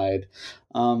event side,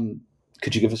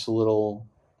 could you give us a little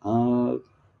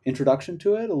introduction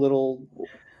to it, a little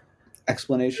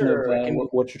explanation of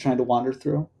what you're trying to wander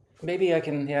through? Maybe I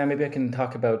can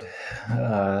talk about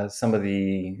some of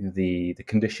the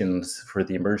conditions for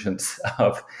the emergence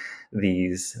of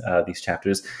these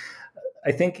chapters.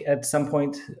 I think at some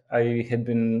point I had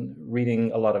been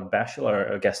reading a lot of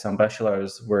Gaston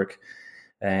Bachelard's work,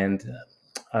 and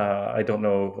I don't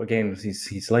know. Again,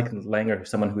 he's like Langer,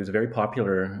 someone who is very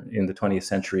popular in the 20th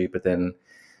century, but then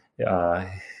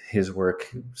his work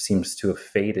seems to have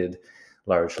faded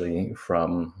largely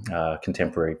from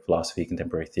contemporary philosophy,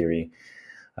 contemporary theory.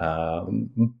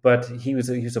 But he was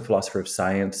a philosopher of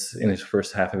science in his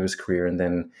first half of his career, and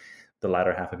then the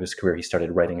latter half of his career, he started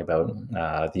writing about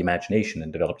the imagination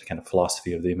and developed a kind of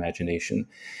philosophy of the imagination.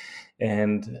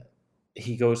 And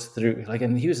he goes through,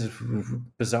 and he was a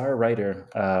bizarre writer.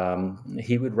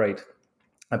 He would write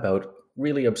about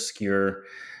really obscure,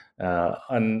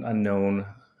 unknown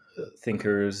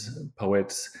thinkers,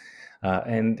 poets,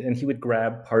 and he would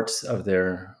grab parts of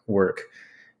their work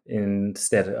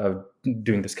instead of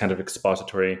doing this kind of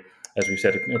expository, as we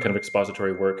said, kind of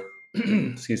expository work,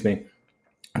 excuse me,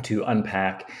 to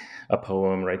unpack a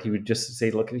poem, right? He would just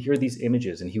say, look, here are these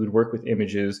images, and he would work with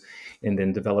images and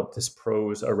then develop this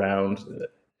prose around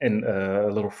and a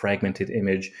little fragmented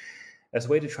image as a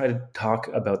way to try to talk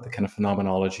about the kind of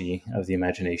phenomenology of the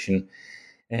imagination.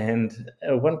 And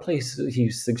one place he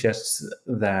suggests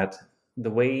that the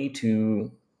way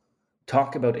to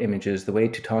talk about images, the way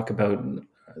to talk about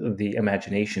the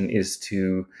imagination is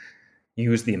to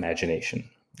use the imagination.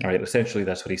 All right, essentially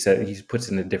that's what he said. He puts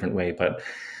it in a different way, but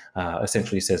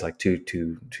essentially he says like to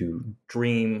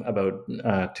dream about,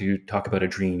 to talk about a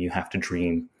dream, you have to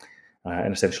dream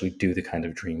and essentially do the kind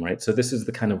of dream, right? So this is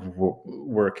the kind of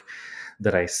work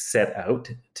that I set out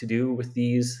to do with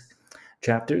these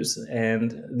chapters,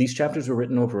 and these chapters were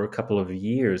written over a couple of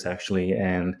years actually,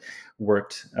 and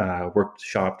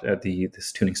workshopped at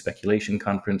this tuning speculation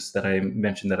conference that I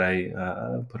mentioned that I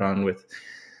put on with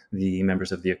the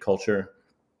members of the Occulture,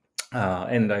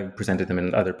 and I presented them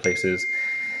in other places.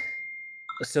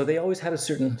 So they always had a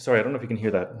certain. Sorry, I don't know if you can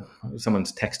hear that.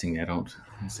 Someone's texting me.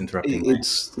 It's interrupting.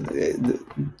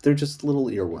 They're just little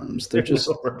earworms. They're just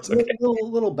okay.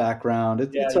 little background.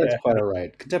 It's quite all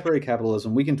right. Contemporary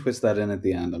capitalism. We can twist that in at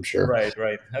the end, I'm sure.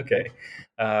 Right. Okay.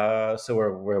 So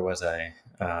where was I?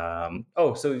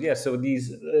 So these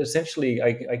essentially,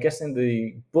 I guess in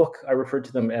the book I referred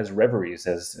to them as reveries,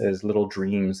 as little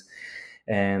dreams,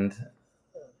 and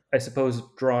I suppose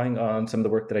drawing on some of the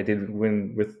work that I did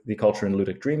with the culture and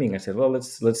ludic dreaming, I said, well,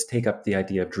 let's take up the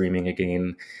idea of dreaming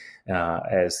again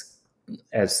as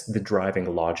the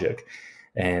driving logic.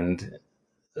 And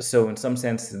so in some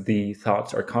sense, the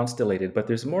thoughts are constellated, but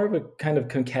there's more of a kind of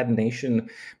concatenation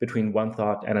between one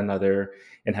thought and another,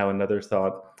 and how another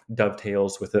thought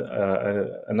dovetails with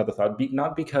another thought,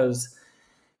 not because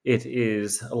it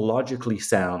is logically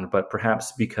sound, but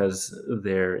perhaps because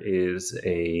there is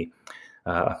a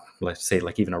let's say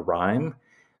like even a rhyme.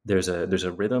 There's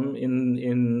a rhythm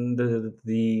in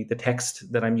the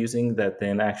text that I'm using that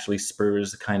then actually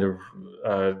spurs a kind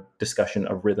of discussion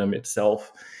of rhythm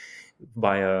itself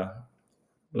via,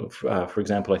 for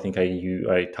example, I think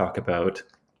I talk about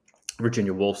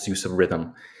Virginia Woolf's use of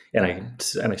rhythm, and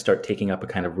I start taking up a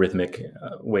kind of rhythmic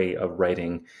way of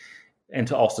writing, and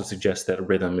to also suggest that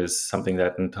rhythm is something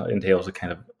that entails a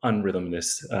kind of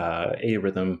unrhythmness,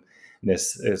 arhythmness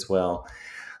as well.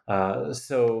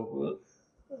 So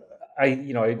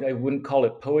I wouldn't call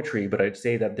it poetry, but I'd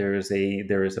say that there is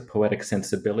a poetic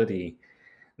sensibility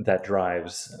that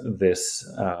drives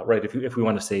this, right? If we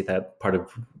want to say that part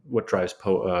of what drives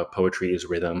poetry is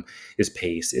rhythm, is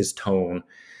pace, is tone.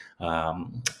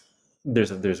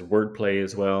 There's wordplay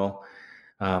as well,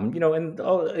 and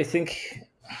I think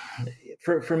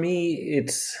for me,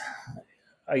 it's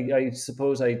I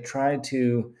suppose I try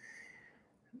to,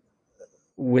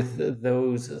 with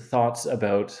those thoughts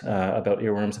about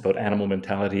earworms, about animal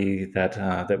mentality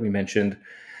that we mentioned.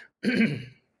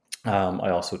 I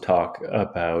also talk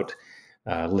about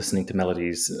listening to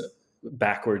melodies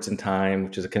backwards in time,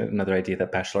 which is another idea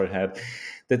that Bachelard had.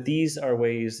 That these are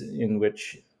ways in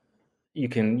which you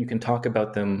can talk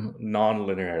about them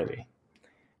non-linearly,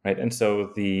 right? And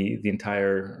so the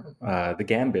entire the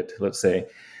gambit, let's say,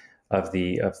 of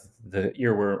the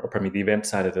earworm, or pardon me, the event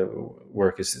side of the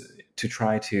work is to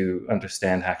try to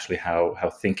understand actually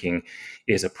how thinking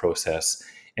is a process,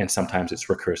 and sometimes it's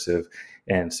recursive.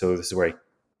 And so this is where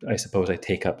I suppose I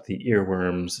take up the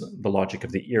earworms, the logic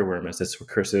of the earworm as this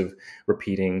recursive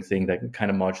repeating thing that kind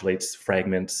of modulates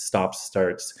fragments, stops,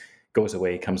 starts, goes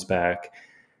away, comes back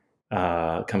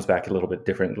a little bit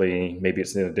differently. Maybe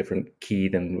it's in a different key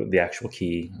than the actual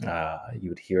key you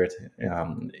would hear it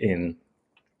in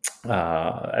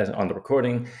as on the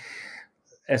recording.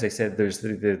 As I said, there's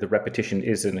the repetition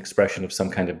is an expression of some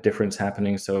kind of difference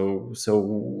happening. So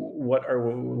what are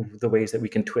the ways that we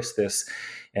can twist this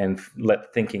and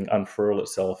let thinking unfurl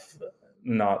itself,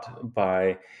 not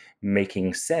by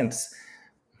making sense,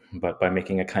 but by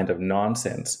making a kind of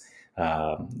nonsense?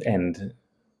 And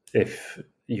if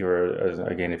you're a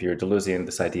Deleuzian,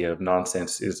 this idea of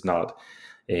nonsense is not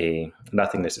a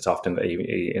nothingness. It's often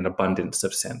an abundance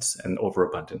of sense, an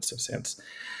overabundance of sense.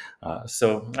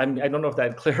 So I don't know if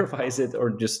that clarifies it or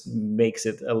just makes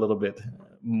it a little bit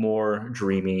more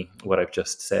dreamy, what I've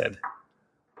just said.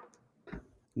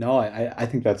 No, I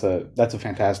think that's a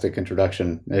fantastic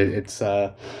introduction. It's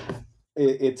as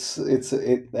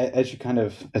you kind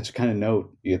of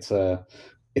note, it's a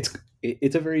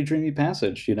very dreamy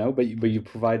passage, but you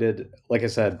provided, like I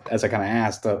said, as I kind of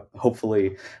asked,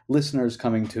 hopefully listeners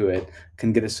coming to it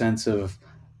can get a sense of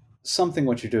something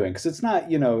what you're doing, because it's not,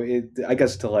 I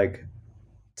guess to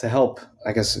help,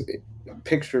 I guess,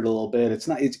 picture it a little bit. It's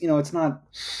not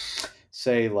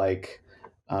say like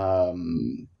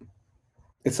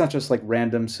it's not just like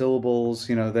random syllables.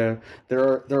 There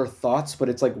are thoughts, but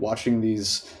it's like watching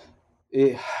these.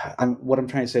 What I'm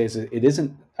trying to say is it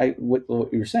isn't.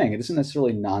 What you're saying, it isn't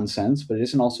necessarily nonsense, but it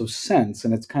isn't also sense,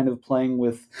 and it's kind of playing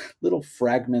with little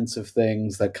fragments of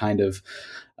things that kind of,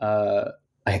 I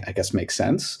guess, make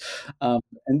sense,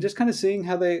 and just kind of seeing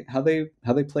how they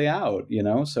play out.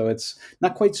 So it's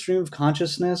not quite stream of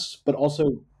consciousness, but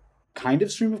also kind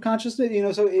of stream of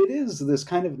consciousness. So it is this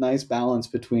kind of nice balance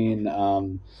between. I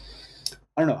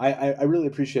don't know. I really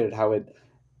appreciated how it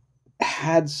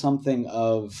had something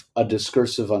of a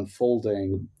discursive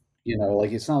unfolding.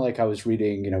 Like it's not like I was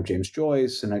reading, James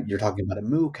Joyce, and you're talking about a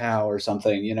moo cow or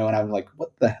something, and I'm like,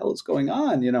 what the hell is going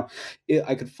on?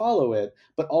 I could follow it,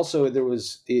 but also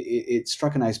it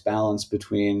struck a nice balance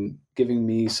between giving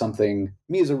me something,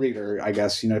 me as a reader, I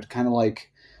guess, to kind of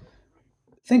like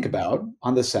think about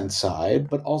on the sense side,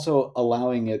 but also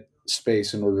allowing it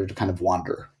space in order to kind of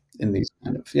wander in these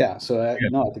kind of So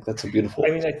no, I think that's a beautiful. I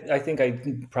mean, I think I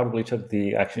probably took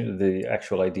the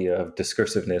actual idea of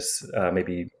discursiveness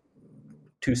maybe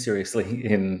too seriously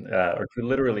or too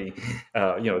literally.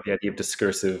 The idea of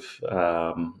discursiveness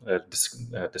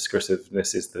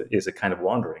is a kind of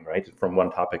wandering, right, from one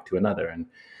topic to another, and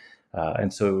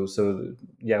so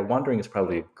wandering is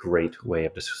probably a great way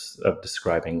of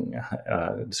describing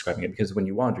it, because when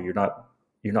you wander, you're not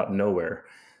nowhere.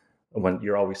 When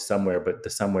you're always somewhere, but the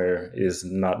somewhere is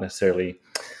not necessarily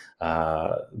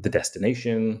the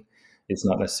destination. It's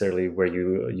not necessarily where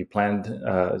you planned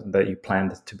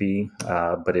to be,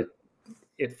 but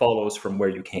it follows from where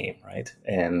you came, right?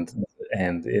 And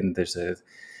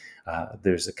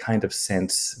there's a kind of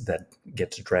sense that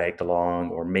gets dragged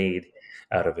along or made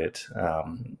out of it,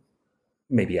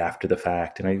 maybe after the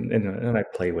fact, and I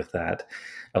play with that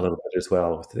a little bit as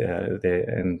well. With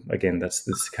and again, that's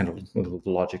this kind of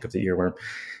logic of the earworm,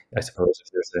 I suppose. If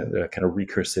there's a kind of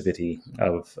recursivity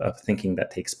of thinking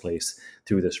that takes place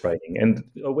through this writing, and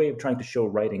a way of trying to show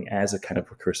writing as a kind of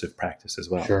recursive practice as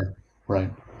well. Sure,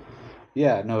 right.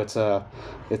 Yeah, no,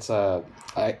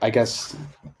 I guess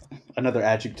another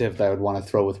adjective that I would want to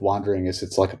throw with wandering is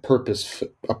it's like a purposive,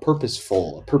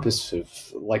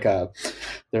 like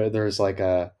there's like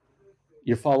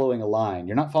you're following a line.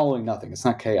 You're not following nothing. It's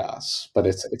not chaos, but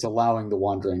it's allowing the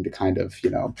wandering to kind of,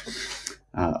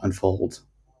 unfold.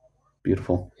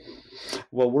 Beautiful.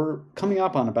 Well, we're coming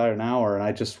up on about an hour, and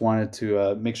I just wanted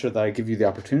to make sure that I give you the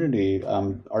opportunity.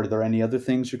 Are there any other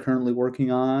things you're currently working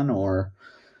on, or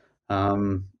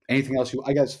anything else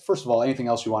I guess, first of all, anything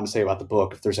else you want to say about the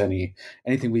book, if there's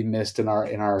anything we missed in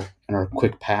our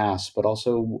quick pass, but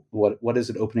also what is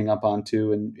it opening up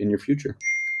onto in your future?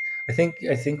 I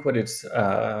think what it's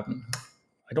I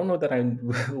don't know that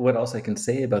what else I can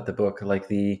say about the book. Like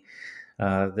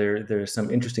there's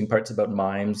some interesting parts about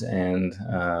mimes and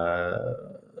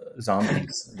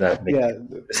zombies that make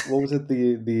what was it,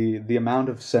 the amount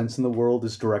of sense in the world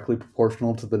is directly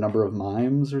proportional to the number of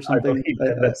mimes or something.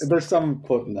 There's some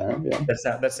quote in there.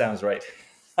 That sounds right.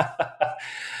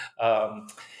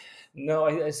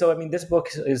 So I mean, this book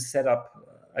is set up,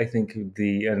 I think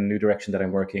the new direction that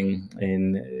I'm working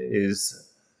in is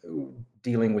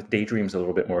dealing with daydreams a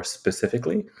little bit more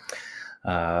specifically.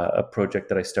 A project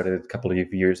that I started a couple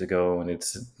of years ago, and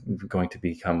it's going to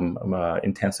become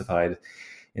intensified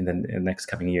in the next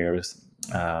coming years,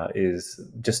 is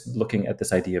just looking at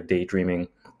this idea of daydreaming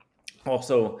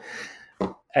also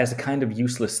as a kind of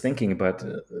useless thinking. But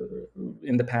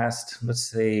in the past, let's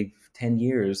say 10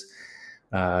 years,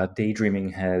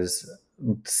 daydreaming has,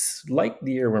 like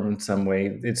the earworm in some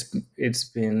way, it's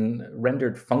been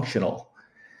rendered functional.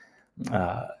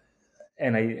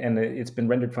 And it's been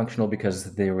rendered functional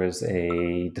because there was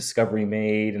a discovery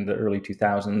made in the early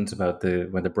 2000s about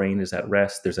when the brain is at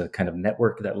rest, there's a kind of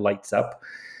network that lights up.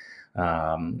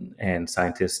 And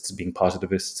scientists, being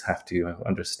positivists, have to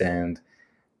understand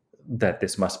that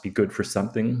this must be good for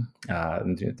something,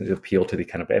 and appeal to the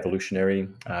kind of evolutionary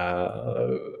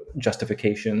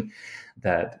justification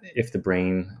that if the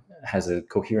brain has a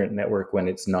coherent network when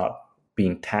it's not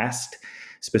being tasked,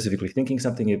 specifically thinking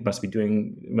something, it must be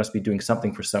doing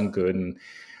something for some good. And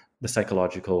the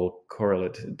psychological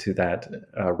correlate to that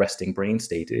resting brain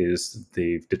state is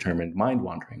they've determined mind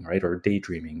wandering, right, or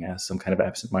daydreaming as some kind of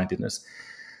absent-mindedness.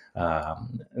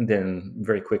 And then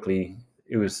very quickly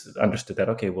it was understood that,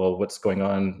 okay, well, what's going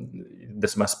on?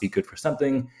 This must be good for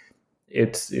something.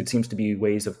 It seems to be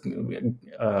ways of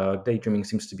daydreaming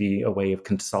seems to be a way of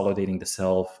consolidating the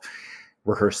self,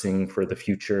 rehearsing for the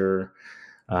future,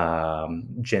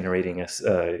 generating a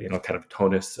kind of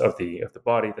tonus of the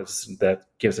body that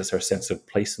gives us our sense of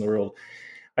place in the world.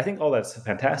 I think all that's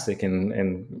fantastic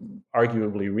and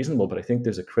arguably reasonable, but I think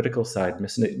there's a critical side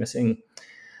missing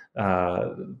uh,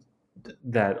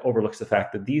 that overlooks the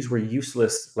fact that these were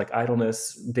useless, like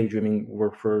idleness, daydreaming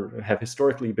have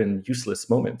historically been useless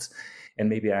moments. And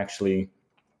maybe actually,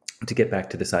 to get back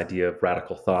to this idea of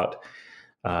radical thought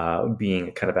being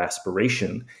a kind of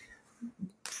aspiration,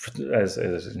 as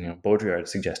Baudrillard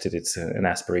suggested, it's an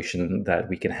aspiration that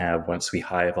we can have once we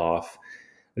hive off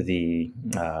the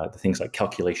things like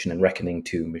calculation and reckoning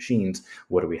to machines.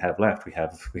 What do we have left? We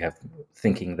have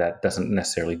thinking that doesn't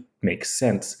necessarily make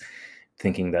sense,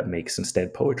 thinking that makes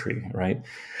instead poetry, right?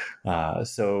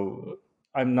 So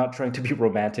I'm not trying to be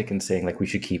romantic and saying like we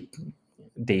should keep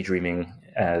daydreaming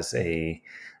as a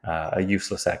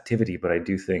useless activity, but I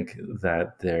do think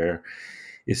that there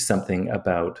is something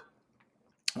about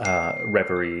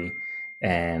reverie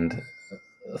and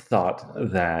thought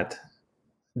that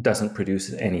doesn't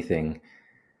produce anything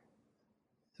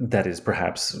that is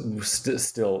perhaps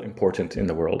still important in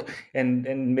the world, and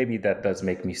maybe that does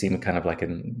make me seem kind of like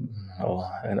an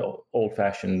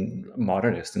old-fashioned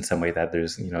modernist in some way, that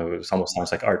there's it almost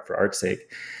sounds like art for art's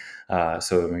sake.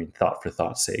 So I mean, thought for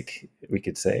thought's sake, we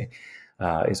could say,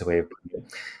 is a way of putting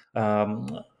it.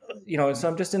 So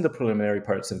I'm just in the preliminary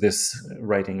parts of this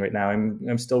writing right now.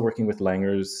 I'm still working with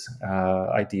Langer's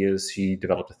ideas. She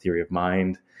developed a theory of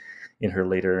mind in her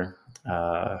later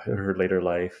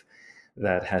life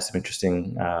that has some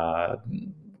interesting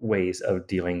ways of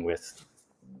dealing with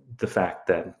the fact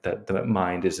that the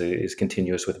mind is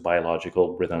continuous with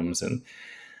biological rhythms, and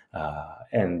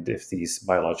if these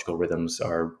biological rhythms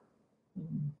are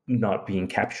not being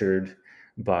captured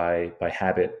by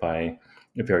habit, by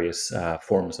various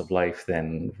forms of life,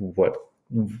 then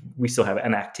we still have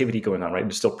an activity going on, right?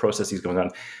 There's still processes going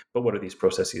on, but what are these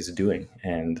processes doing?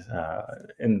 And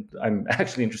I'm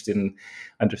actually interested in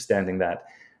understanding that,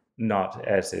 not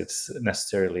as it's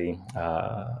necessarily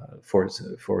for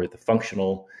the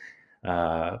functional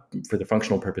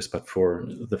purpose, but for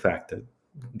the fact that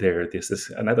this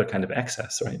is another kind of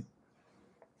excess, right?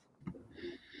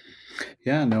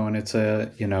 Yeah, no, and it's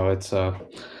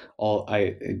all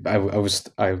I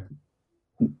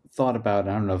thought about.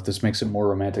 I don't know if this makes it more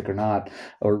romantic or not,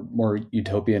 or more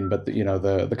utopian, but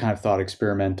the kind of thought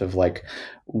experiment of like,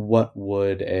 what's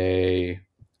the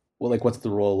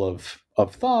role of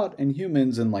thought in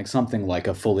humans in like something like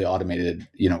a fully automated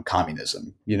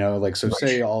communism,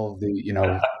 say all of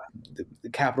the the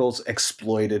capital's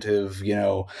exploitative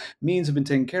means have been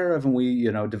taken care of, and we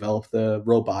develop the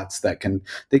robots that can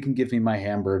give me my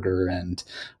hamburger, and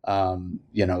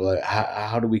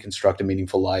how do we construct a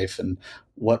meaningful life, and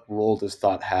what role does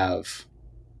thought have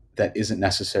that isn't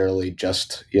necessarily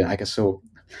just I guess so.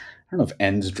 I don't know if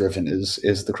ends driven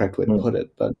is the correct way to put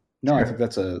it, but no, I think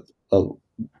that's a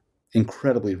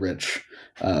incredibly rich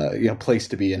place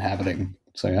to be inhabiting.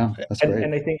 So yeah, that's great.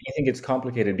 And I think it's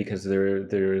complicated because there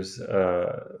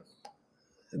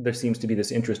seems to be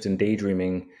this interest in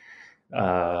daydreaming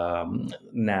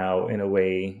now in a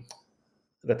way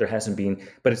that there hasn't been,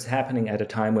 but it's happening at a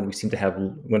time when we seem to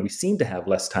have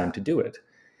less time to do it.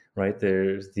 Right?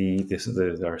 There's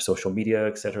our social media,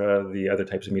 etc. The other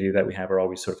types of media that we have are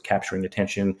always sort of capturing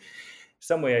attention.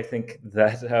 Some way, I think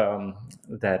that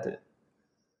that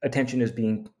attention is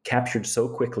being captured so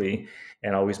quickly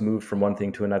and always moved from one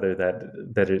thing to another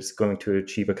that it's going to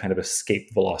achieve a kind of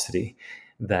escape velocity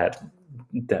that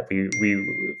we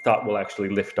thought will actually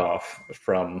lift off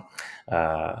from.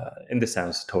 And this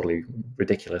sounds totally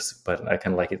ridiculous, but I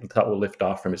kind of like it. The thought will lift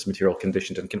off from its material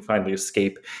conditions and can finally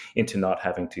escape into not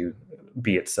having to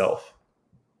be itself.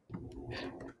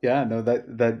 Yeah, no,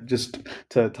 that just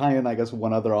to tie in, I guess,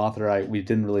 one other author we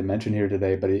didn't really mention here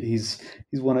today, but he's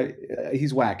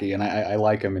wacky, and I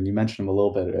like him, and you mentioned him a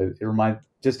little bit. It reminds,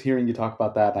 just hearing you talk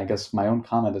about that, and I guess my own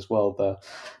comment as well, the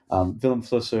Willem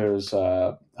Flusser's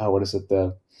what is it,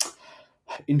 the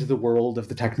Into the World of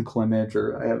the Technical Image,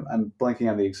 or I'm blanking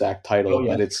on the exact title,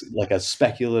 but it's like a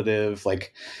speculative,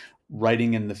 like,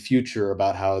 writing in the future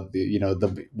about how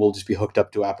we'll just be hooked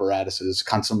up to apparatuses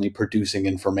constantly producing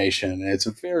information, and it's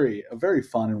a very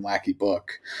fun and wacky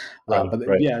book.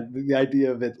 Right. Yeah, the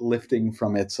idea of it lifting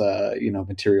from its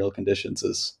material conditions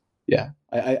is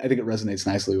I think it resonates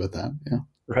nicely with that. Yeah.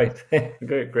 Right.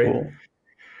 Great. Cool.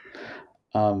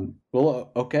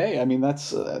 Well, okay. I mean,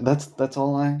 that's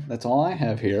all I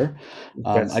have here.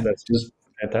 That's just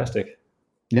fantastic.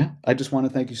 Yeah, I just want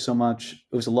to thank you so much.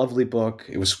 It was a lovely book.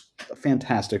 It was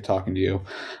fantastic talking to you.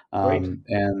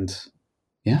 And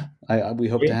yeah, we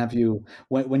hope to have you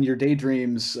when your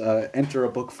daydreams enter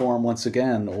a book form once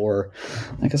again, or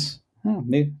I guess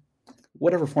maybe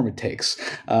whatever form it takes.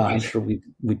 I'm sure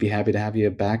we'd be happy to have you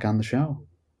back on the show.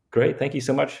 Great. Thank you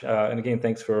so much. And again,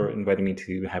 thanks for inviting me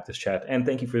to have this chat. And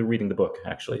thank you for reading the book,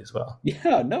 actually, as well.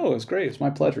 Yeah, no, it was great. It's my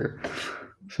pleasure.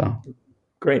 So,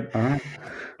 great. All right,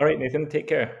 All right, Nathan, take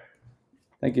care.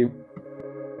 Thank you.